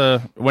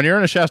 When you're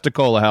in a Shasta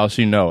Cola house,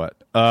 you know it.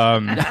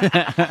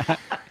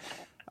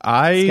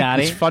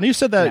 It's funny you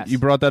said that. You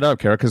brought that up,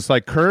 Kara, because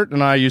like Kurt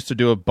and I used to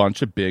do a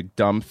bunch of big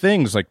dumb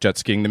things like jet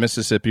skiing the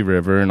Mississippi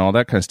River and all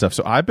that kind of stuff.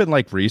 So I've been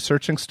like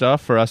researching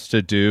stuff for us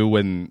to do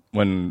when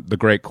the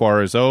Great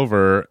Quar is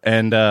over,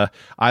 and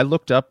I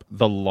looked up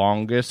the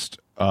longest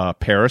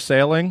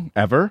parasailing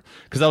ever,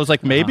 because I was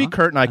like, maybe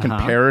Kurt and I can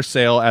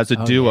parasail as a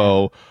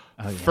duo.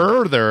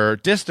 Further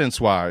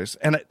distance wise,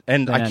 and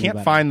I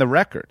can't find the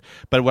record,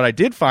 but what I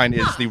did find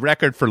is the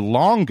record for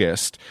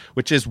longest,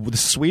 which is the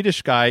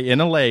Swedish guy in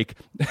a lake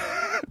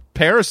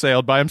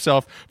parasailed by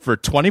himself for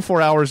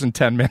 24 hours and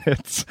 10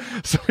 minutes.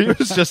 So he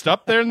was just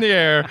up there in the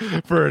air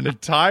for an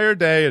entire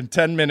day and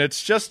 10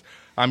 minutes, just,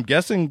 I'm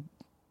guessing,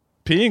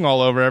 peeing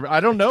all over. I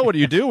don't know what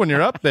you do when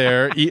you're up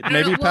there.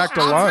 Maybe packed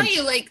a lunch. I'll tell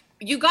you, like,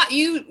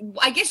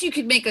 I guess you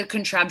could make a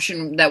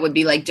contraption that would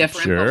be like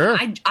different. Sure.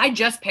 But I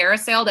just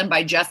parasailed, and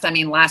by just I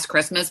mean last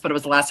Christmas, but it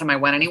was the last time I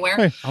went anywhere.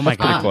 Hey, oh my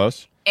God. Pretty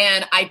close.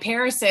 And I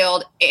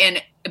parasailed,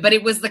 but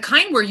it was the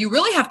kind where you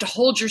really have to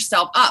hold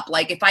yourself up.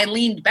 Like if I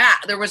leaned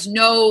back, there was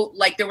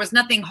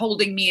nothing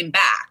holding me in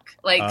back.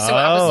 Like, so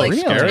I was like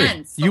really?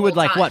 tense. You would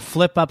like what,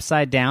 flip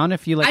upside down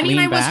if you like lean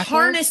back? I was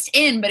harnessed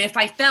in, but if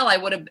I fell, I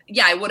would have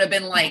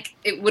been like,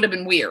 it would have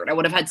been weird. I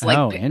would have had to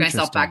like pick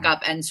myself back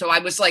up. And so I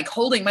was like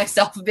holding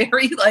myself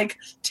very like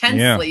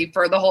tensely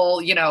for the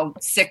whole,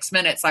 6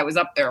 minutes I was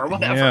up there or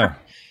whatever. Yeah.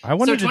 I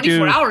wanted so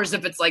 24 hours,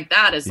 if it's like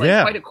that, is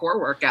like quite a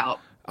core workout.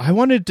 I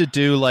wanted to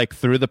do like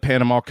through the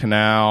Panama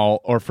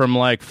Canal or from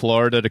like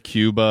Florida to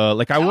Cuba.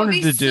 Like I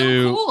wanted to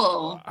do.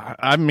 Cool.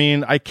 I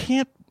mean, I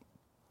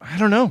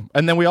don't know.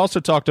 And then we also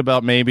talked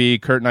about maybe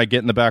Kurt and I get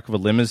in the back of a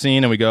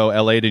limousine and we go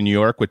LA to New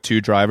York with 2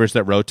 drivers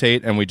that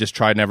rotate and we just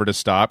try never to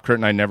stop. Kurt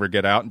and I never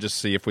get out and just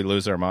see if we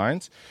lose our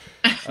minds.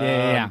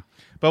 Yeah.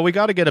 But we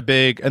got to get a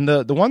big, and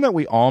the one that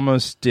we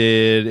almost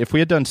did, if we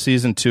had done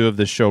season 2 of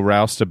the show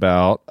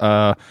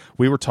Roustabout,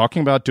 we were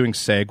talking about doing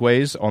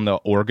segways on the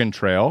Oregon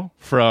Trail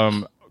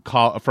from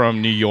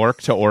New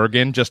York to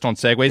Oregon just on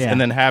segways,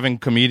 and then having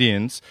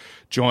comedians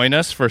join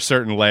us for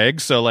certain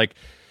legs. So like,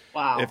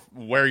 wow. If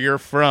where you're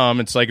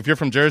from, it's like if you're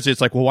from Jersey, it's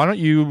like, well, why don't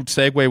you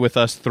segue with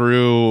us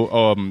through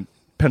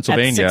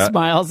Pennsylvania at 6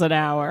 miles an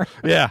hour?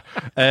 Yeah.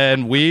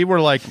 And we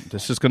were like,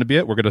 this is going to be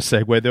it. We're going to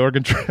segue the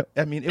Oregon Trail.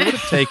 I mean, it would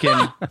have taken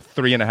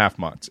 3.5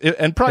 months.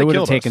 And probably it would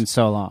killed have taken us.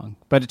 so long.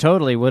 But it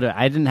totally would have.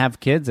 I didn't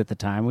have kids at the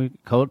time. We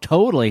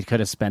totally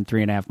could have spent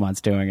 3.5 months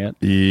doing it.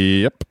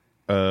 Yep.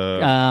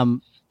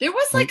 There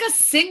was like a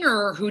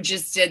singer who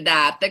just did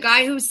that. The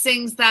guy who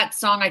sings that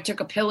song, I Took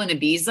a Pill in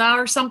Ibiza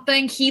or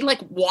something. He like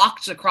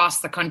walked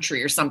across the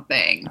country or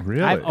something.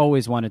 Really? I've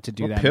always wanted to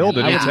do that. Pill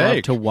did I he would love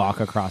take? to walk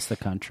across the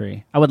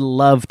country. I would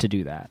love to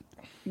do that.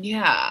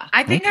 Yeah.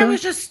 I think I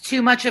was just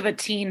too much of a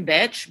teen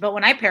bitch, but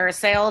when I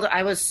parasailed,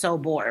 I was so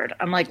bored.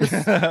 I'm like, this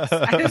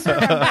I just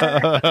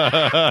remember.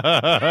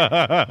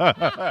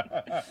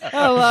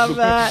 I love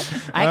that.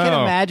 I can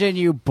imagine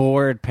you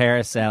bored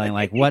parasailing.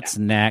 Like, what's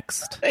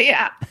next?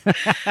 Yeah.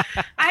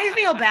 I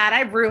feel bad.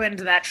 I ruined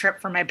that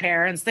trip for my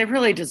parents. They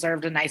really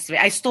deserved a nice.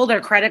 I stole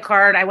their credit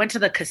card. I went to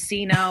the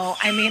casino.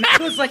 I mean,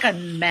 I was like a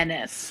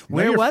menace.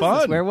 Where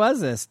was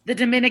this? The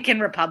Dominican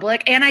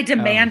Republic. And I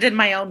demanded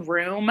my own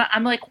room.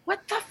 I'm like, what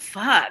the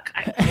fuck?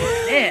 I'm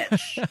a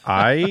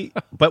bitch.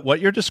 But what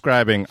you're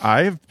describing,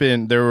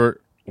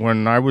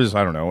 when I was,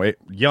 I don't know,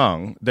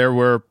 young, there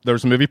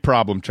was a movie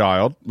Problem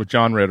Child with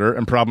John Ritter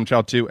and Problem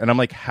Child 2. And I'm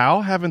like,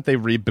 how haven't they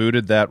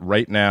rebooted that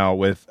right now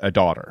with a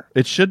daughter?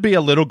 It should be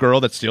a little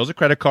girl that steals a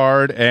credit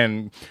card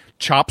and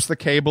chops the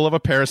cable of a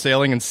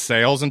parasailing and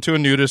sails into a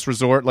nudist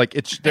resort. Like,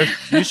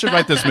 you should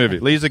write this movie.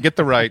 Lisa, get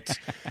the rights.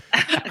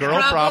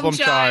 Girl Problem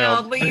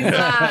Child.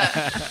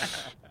 Lisa.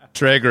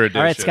 Treyger edition.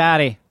 All right,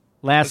 Scotty.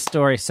 Last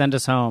story. Send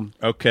us home.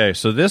 Okay,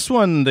 so this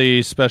one,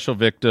 the special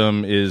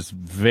victim is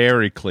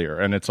very clear,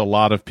 and it's a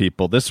lot of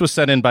people. This was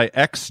sent in by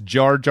X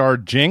Jar Jar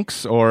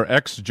Jinx or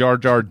X Jar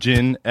Jar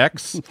Jin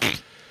X.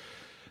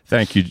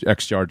 Thank you,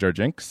 X Jar Jar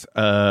Jinx.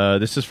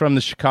 This is from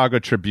the Chicago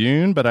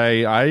Tribune, but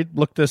I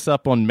looked this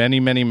up on many,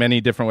 many, many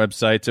different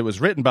websites. It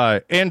was written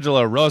by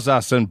Angela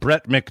Rosas and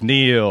Brett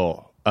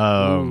McNeil.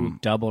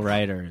 Double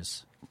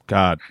writers.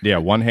 God, yeah,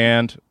 one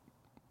hand.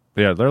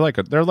 Yeah, they're like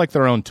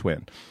their own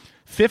twin.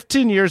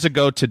 15 years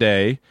ago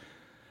today,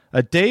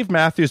 a Dave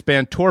Matthews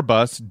Band tour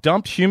bus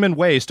dumped human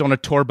waste on a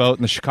tour boat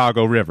in the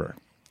Chicago River.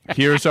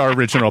 Here's our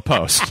original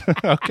post.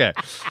 Okay.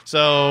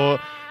 So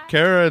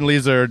Kara and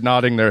Liza are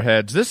nodding their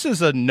heads. This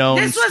is a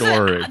known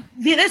story.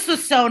 This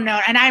was so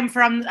known. And I'm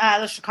from the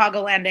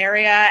Chicagoland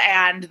area,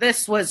 and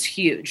this was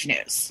huge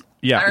news.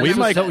 Yeah.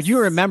 So you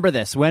remember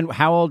this.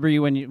 How old were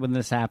you when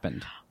this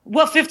happened?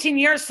 Well, 15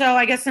 years, so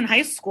I guess in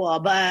high school,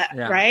 but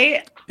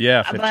right?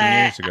 Yeah, 15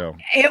 years ago.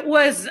 It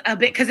was a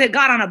bit, because it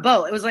got on a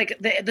boat. It was like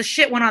the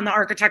shit went on the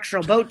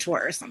architectural boat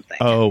tour or something.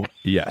 Oh,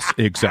 yes,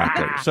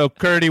 exactly. So,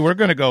 Curdy, we're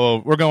going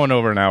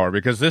over an hour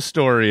because this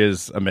story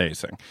is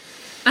amazing.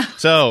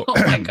 So, oh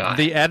my God.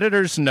 The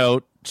editor's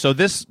note, so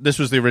this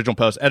was the original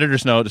post.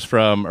 Editor's note is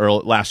from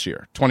last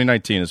year.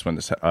 2019 is when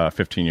this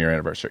 15-year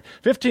anniversary.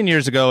 15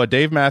 years ago, a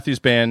Dave Matthews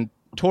Band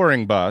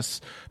touring bus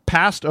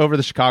passed over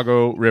the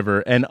Chicago River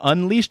and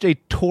unleashed a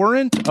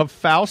torrent of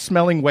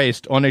foul-smelling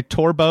waste on a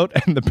tour boat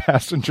and the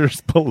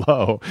passengers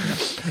below.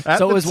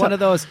 So it was one of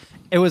those.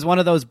 It was one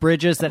of those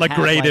bridges that like had,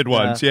 graded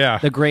ones, yeah,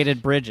 the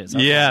graded bridges.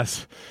 Okay.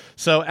 Yes.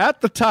 So at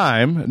the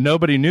time,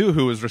 nobody knew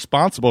who was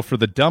responsible for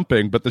the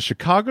dumping, but the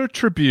Chicago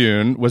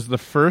Tribune was the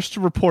first to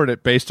report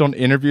it based on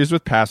interviews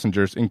with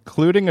passengers,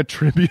 including a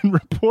Tribune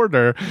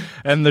reporter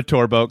and the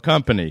tour boat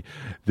company.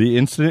 The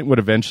incident would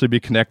eventually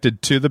be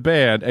connected to the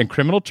band, and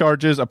criminal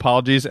charges,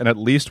 apologies, and at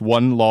least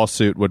one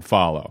lawsuit would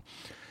follow.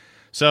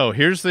 So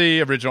here's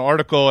the original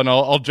article, and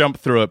I'll jump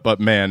through it, but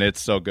man, it's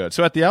so good.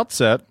 So at the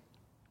outset,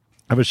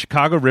 of a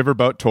Chicago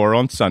riverboat tour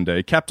on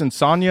Sunday, Captain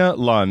Sonia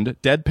Lund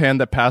deadpanned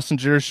that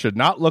passengers should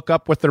not look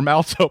up with their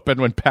mouths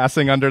open when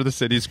passing under the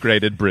city's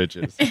graded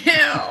bridges.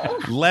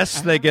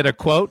 Lest they get a,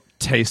 quote,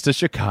 taste of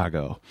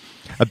Chicago.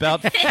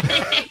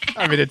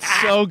 I mean,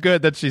 it's so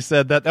good that she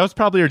said that. That was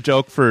probably her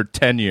joke for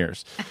 10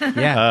 years.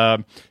 Yeah.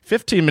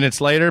 15 minutes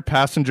later,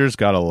 passengers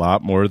got a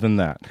lot more than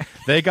that.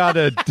 They got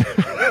a...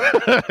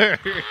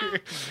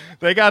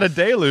 They got a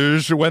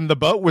deluge when the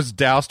boat was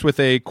doused with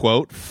a,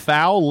 quote,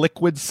 foul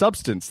liquid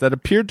substance that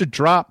appeared to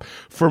drop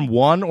from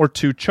one or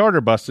two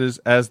charter buses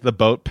as the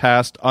boat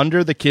passed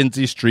under the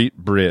Kinsey Street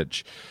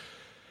Bridge.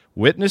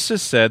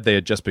 Witnesses said they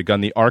had just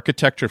begun the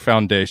architecture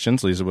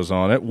foundations. Liza was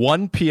on it.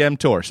 1 p.m.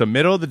 tour. So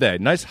middle of the day.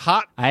 Nice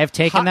hot I have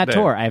taken that day.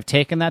 tour. I have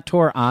taken that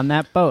tour on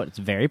that boat. It's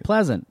very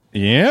pleasant.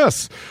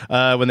 Yes.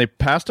 When they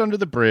passed under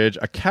the bridge,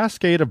 a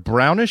cascade of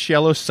brownish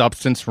yellow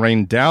substance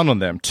rained down on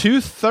them.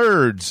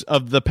 2/3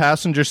 of the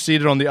passengers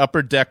seated on the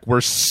upper deck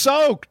were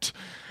soaked.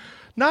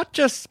 Not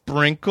just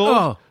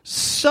sprinkled,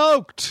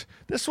 soaked.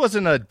 This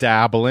wasn't a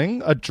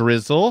dabbling, a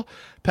drizzle.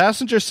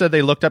 Passengers said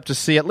they looked up to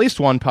see at least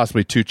one,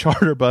 possibly two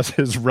charter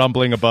buses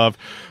rumbling above.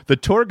 The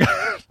tour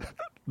guide,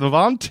 the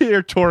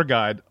volunteer tour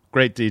guide,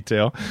 great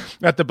detail,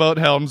 at the boat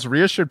helms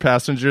reassured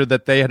passenger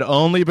that they had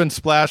only been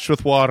splashed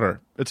with water.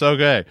 It's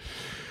okay.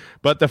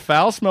 But the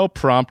foul smell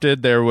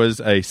prompted there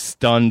was a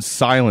stunned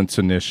silence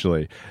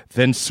initially,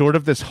 then sort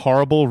of this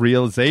horrible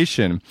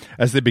realization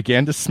as they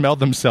began to smell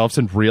themselves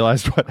and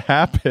realized what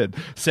happened,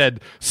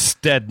 said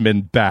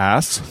Stedman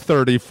Bass,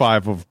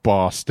 35 of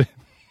Boston.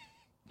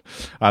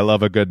 I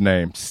love a good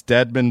name.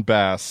 Stedman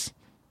Bass.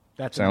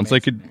 That sounds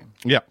like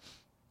yeah.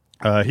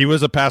 He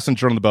was a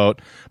passenger on the boat,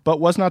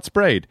 but was not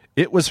sprayed.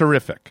 It was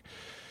horrific.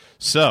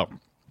 So,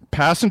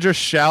 passengers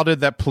shouted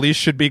that police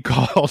should be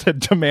called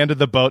and demanded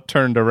the boat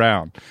turned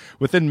around.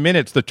 Within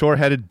minutes, the tour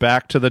headed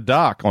back to the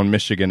dock on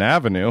Michigan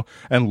Avenue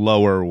and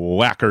Lower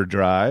Wacker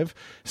Drive,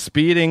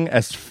 speeding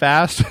as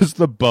fast as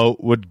the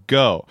boat would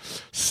go.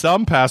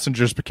 Some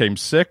passengers became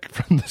sick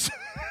from this.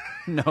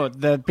 No,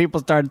 the people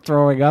started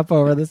throwing up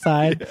over the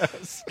side,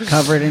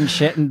 covered in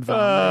shit and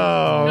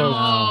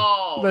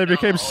vomit. They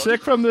became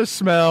sick from this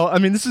smell. I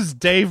mean, this is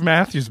Dave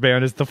Matthews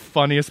Band is the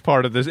funniest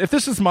part of this. If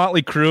this is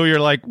Motley Crue, you're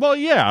like, well,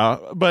 yeah,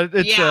 but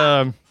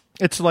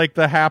it's like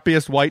the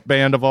happiest white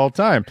band of all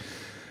time.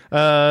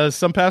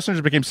 Some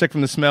passengers became sick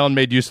from the smell and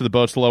made use of the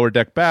boat's lower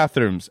deck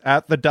bathrooms.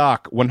 At the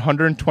dock,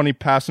 120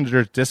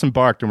 passengers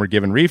disembarked and were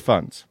given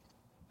refunds.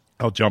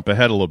 I'll jump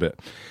ahead a little bit.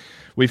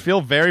 We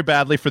feel very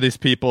badly for these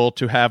people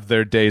to have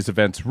their day's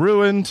events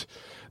ruined.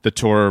 The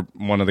tour,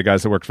 one of the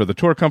guys that worked for the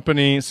tour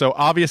company. So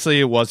obviously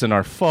it wasn't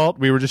our fault.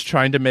 We were just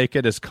trying to make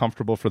it as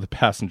comfortable for the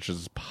passengers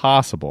as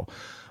possible.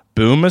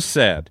 Boom has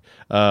said,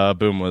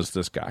 Boom was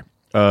this guy,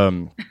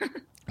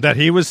 that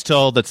he was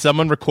told that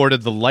someone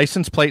recorded the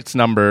license plates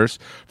numbers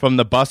from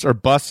the bus or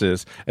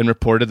buses and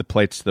reported the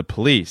plates to the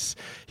police.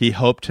 He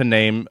hoped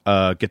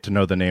to get to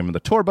know the name of the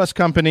tour bus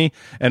company,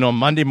 and on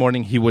Monday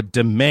morning he would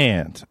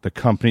demand the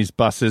company's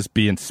buses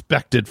be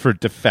inspected for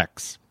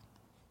defects.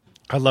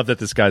 I love that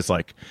this guy's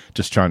like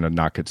just trying to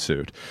not get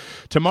sued.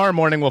 Tomorrow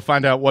morning we'll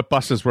find out what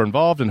buses were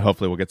involved and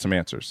hopefully we'll get some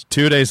answers.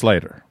 2 days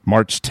later,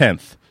 March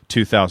 10th,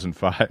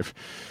 2005.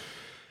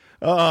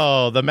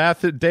 Oh,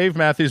 the Dave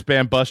Matthews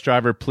Band bus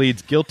driver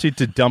pleads guilty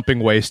to dumping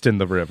waste in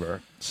the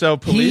river. So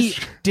police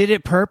He did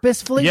it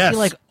purposefully? Yes. You're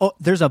like, oh,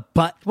 there's a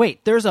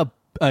there's a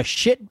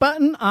shit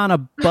button on a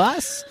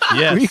bus?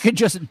 Yes. Where you could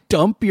just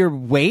dump your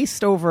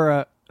waste over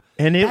a...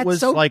 And it That's was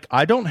so- like,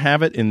 I don't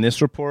have it in this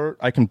report.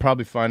 I can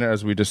probably find it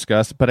as we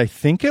discuss, but I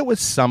think it was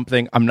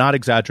something, I'm not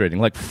exaggerating,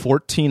 like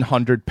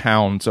 1,400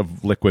 pounds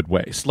of liquid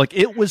waste. Like,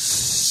 it was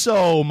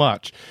so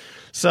much.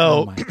 So,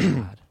 Oh my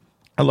God.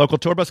 a local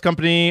tour bus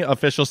company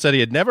official said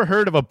he had never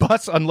heard of a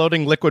bus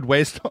unloading liquid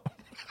waste.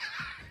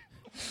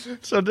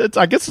 So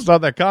I guess it's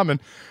not that common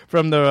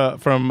from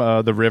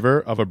the river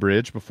of a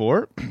bridge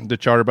before. The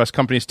charter bus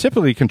companies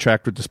typically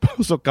contract with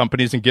disposal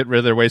companies and get rid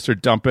of their waste or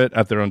dump it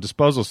at their own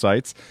disposal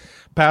sites.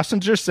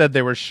 Passengers said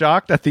they were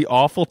shocked at the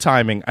awful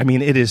timing. I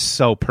mean, it is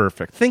so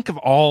perfect. Think of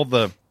all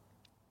the...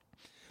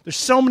 There's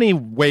so many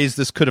ways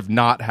this could have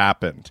not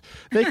happened.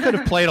 They could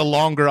have played a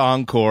longer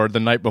encore the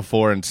night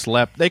before and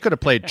slept. They could have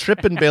played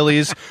Trippin'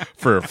 Billies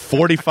for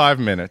 45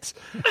 minutes.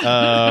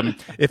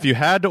 If you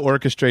had to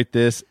orchestrate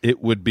this, it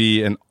would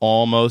be an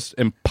almost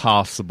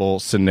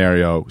impossible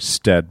scenario,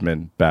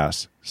 Stedman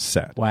Bass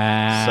said.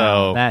 Wow,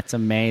 So- that's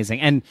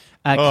amazing. And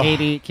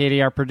Katie,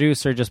 our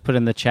producer, just put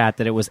in the chat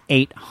that it was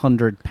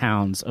 800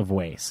 pounds of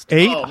waste.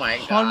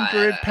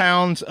 800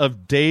 pounds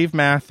of Dave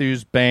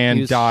Matthews Band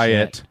Use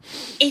diet.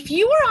 If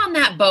you were on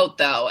that boat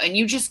though, and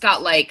you just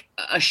got like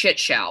a shit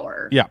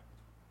shower, Yeah,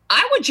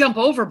 I would jump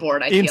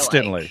overboard. I feel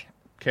instantly. like.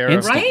 Kara,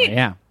 Instantly, Right?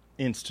 yeah.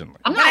 instantly.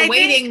 I'm But I not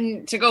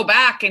waiting to go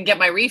back and get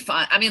my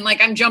refund. I mean,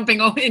 like I'm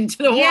jumping into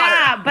the water.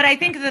 Yeah, but I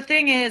think the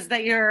thing is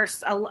that is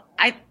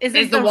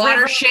the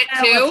water shit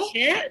too?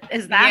 Shit?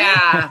 Is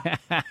that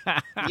Yeah.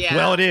 Yeah.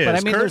 Well, it is. But I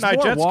mean, Kurt there's and I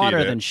more jet skied water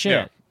it. than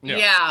shit.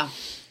 Yeah.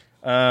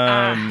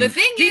 The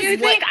thing do you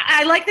think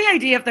I like the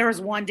idea if there was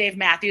one Dave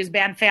Matthews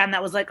Band fan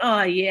that was like,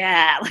 oh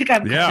yeah, like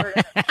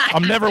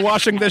I'm never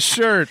washing this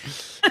shirt.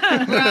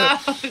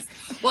 Gross.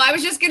 Well, I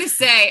was just gonna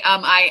say,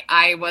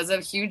 I was a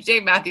huge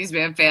Dave Matthews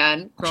Band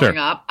fan growing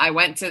up. I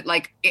went to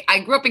I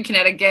grew up in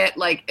Connecticut.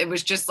 Like it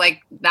was just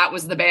like that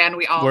was the band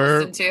we all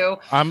listened to.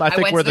 I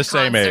think we're the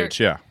same age.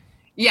 Yeah.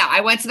 Yeah,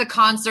 I went to the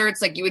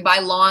concerts. Like you would buy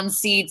lawn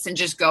seats and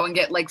just go and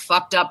get like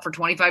fucked up for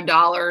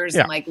 $25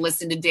 and like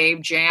listen to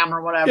Dave jam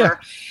or whatever. Yeah.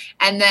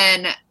 And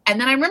then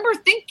I remember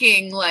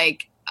thinking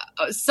like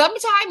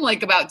sometime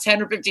like about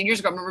 10 or 15 years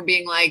ago, I remember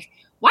being like,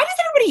 why does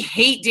everybody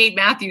hate Dave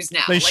Matthews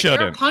now? They shouldn't.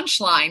 They're a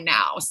punchline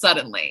now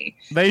suddenly.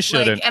 They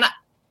shouldn't. Like, and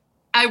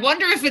I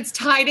wonder if it's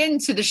tied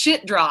into the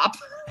shit drop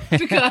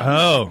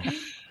because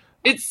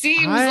it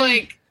seems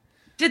like.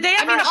 Did they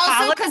ever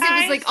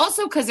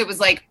also because it was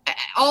like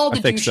all the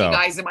douchey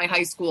guys in my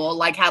high school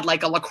like had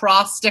like a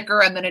lacrosse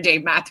sticker and then a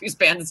Dave Matthews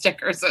Band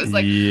sticker. So it's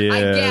like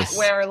I get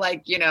where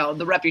like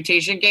the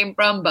reputation came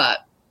from,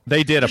 but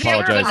they did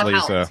apologize,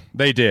 Lisa.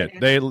 They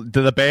did.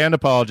 The band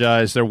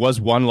apologized. There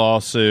was one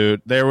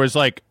lawsuit. There was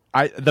like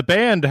the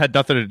band had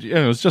nothing to do.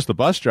 It was just the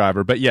bus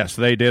driver. But yes,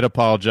 they did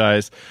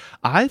apologize.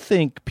 I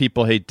think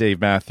people hate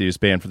Dave Matthews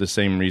Band for the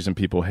same reason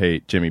people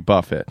hate Jimmy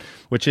Buffett,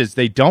 which is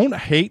they don't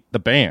hate the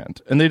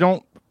band and they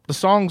don't. The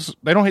songs,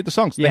 they don't hate the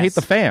songs. They hate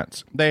the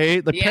fans. They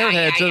hate the Parrot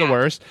Heads are the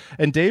worst.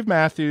 And Dave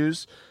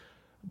Matthews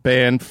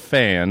Band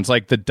fans,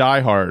 like the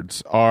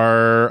diehards,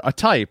 are a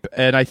type.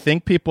 And I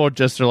think people are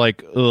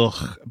like,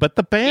 ugh. But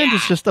the band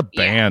is just a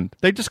band.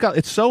 They just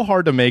it's so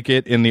hard to make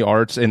it in the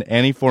arts in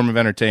any form of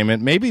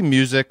entertainment. Maybe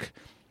music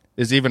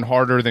is even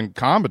harder than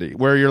comedy,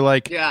 where you're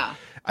like,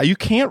 you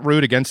can't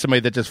root against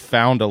somebody that just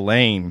found a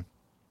lane.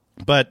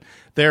 But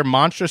they're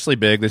monstrously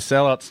big. They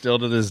sell out still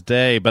to this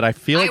day. But I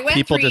feel like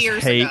people just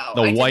hate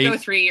the white. I did go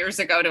 3 years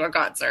ago to a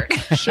concert.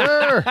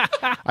 Sure.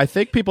 I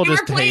think people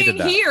just hated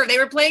that. Here. They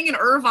were playing in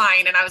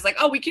Irvine. And I was like,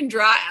 oh, we can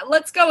drive.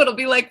 Let's go. It'll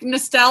be like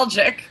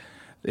nostalgic.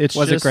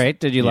 Was it great?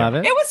 Did you love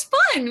it? It was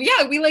fun.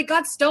 Yeah, we like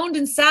got stoned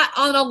and sat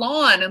on a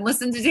lawn and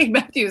listened to Dave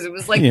Matthews. It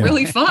was like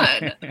really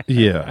fun.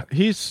 Yeah,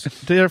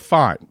 they're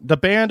fine. The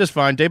band is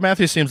fine. Dave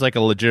Matthews seems like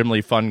a legitimately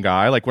fun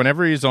guy. Like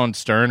whenever he's on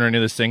Stern or any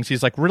of those things,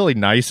 he's like really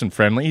nice and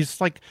friendly. He's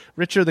like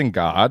richer than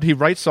God. He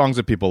writes songs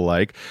that people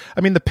like.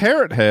 I mean, the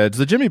Parrot Heads,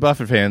 the Jimmy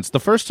Buffett fans.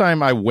 The first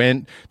time I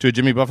went to a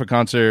Jimmy Buffett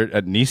concert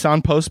at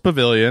Nissan Post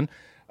Pavilion.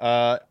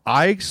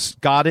 I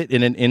got it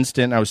in an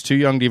instant. I was too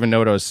young to even know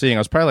what I was seeing. I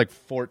was probably like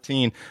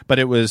 14, but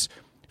it was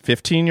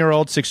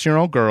 15-year-old,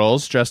 16-year-old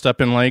girls dressed up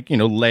in like,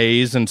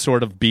 lays and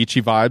sort of beachy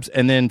vibes,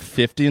 and then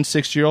 50 and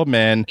 60-year-old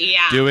men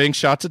doing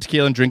shots of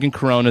tequila and drinking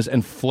Coronas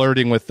and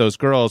flirting with those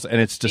girls, and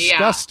it's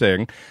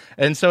disgusting.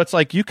 And so it's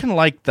like you can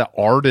like the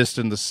artist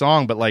and the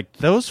song, but like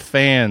those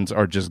fans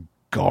are just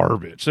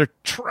garbage. They're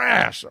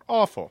trash. They're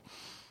awful.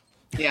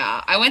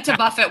 Yeah, I went to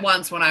Buffett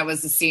once when I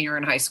was a senior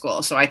in high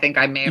school, so I think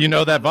I may have... You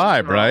know that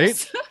vibe, right?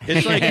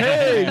 It's like,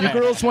 hey, you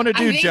girls want to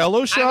do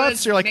Jell-O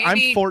shots? You're like,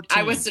 I'm 14.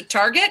 I was a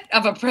target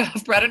of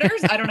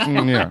predators? I don't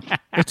know. Yeah,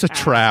 it's a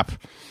trap.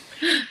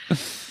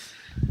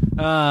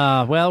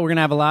 Well, we're going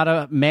to have a lot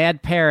of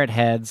mad Parrot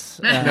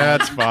Heads.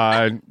 That's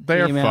fine.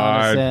 They're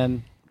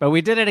fine. But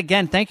we did it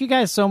again. Thank you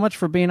guys so much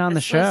for being on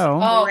the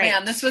show.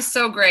 Man, this was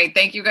so great.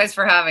 Thank you guys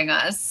for having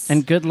us.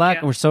 And good luck.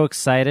 Yeah. We're so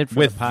excited for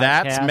with the podcast.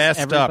 That's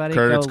Messed Up,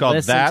 Kurt. It's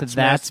called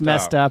That's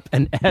Messed Up,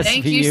 an SVU podcast.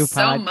 Thank you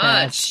so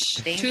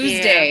much.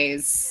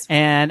 Tuesdays.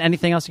 And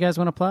anything else you guys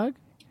want to plug?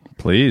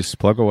 Please,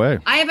 plug away.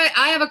 I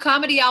have a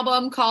comedy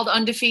album called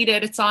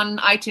Undefeated. It's on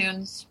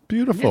iTunes.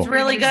 Beautiful. It's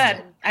really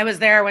good. I was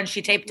there when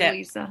she taped it.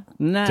 Liza.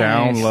 Nice.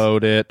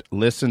 Download it.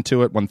 Listen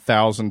to it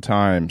 1,000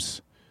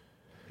 times.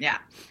 Yeah.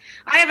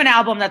 I have an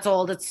album that's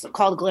old. It's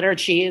called Glitter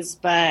Cheese,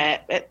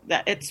 but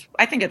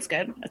I think it's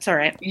good. It's all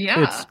right.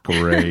 Yeah. It's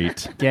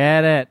great.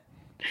 Get it.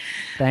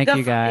 Thank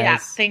you, guys. Yeah,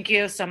 thank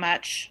you so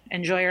much.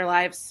 Enjoy your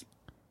lives.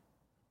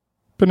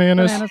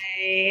 Bananas.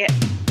 Bye.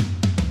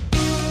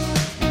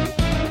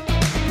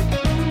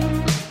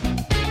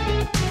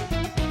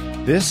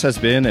 This has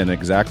been an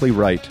Exactly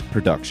Right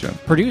production.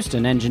 Produced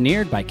and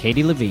engineered by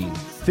Katie Levine.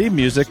 Theme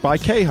music by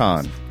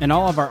Kahan. And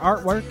all of our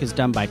artwork is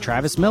done by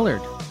Travis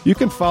Millard. You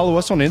can follow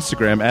us on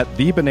Instagram at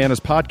The Bananas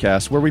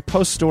Podcast, where we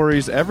post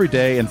stories every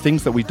day and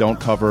things that we don't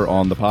cover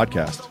on the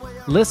podcast.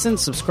 Listen,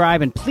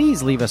 subscribe, and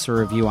please leave us a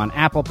review on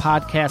Apple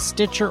Podcasts,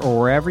 Stitcher,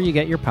 or wherever you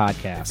get your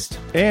podcast.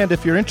 And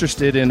if you're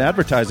interested in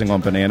advertising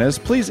on Bananas,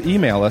 please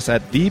email us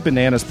at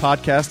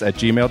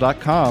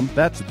thebananaspodcast@gmail.com.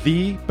 That's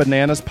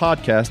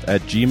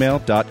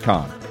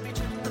thebananaspodcast@gmail.com.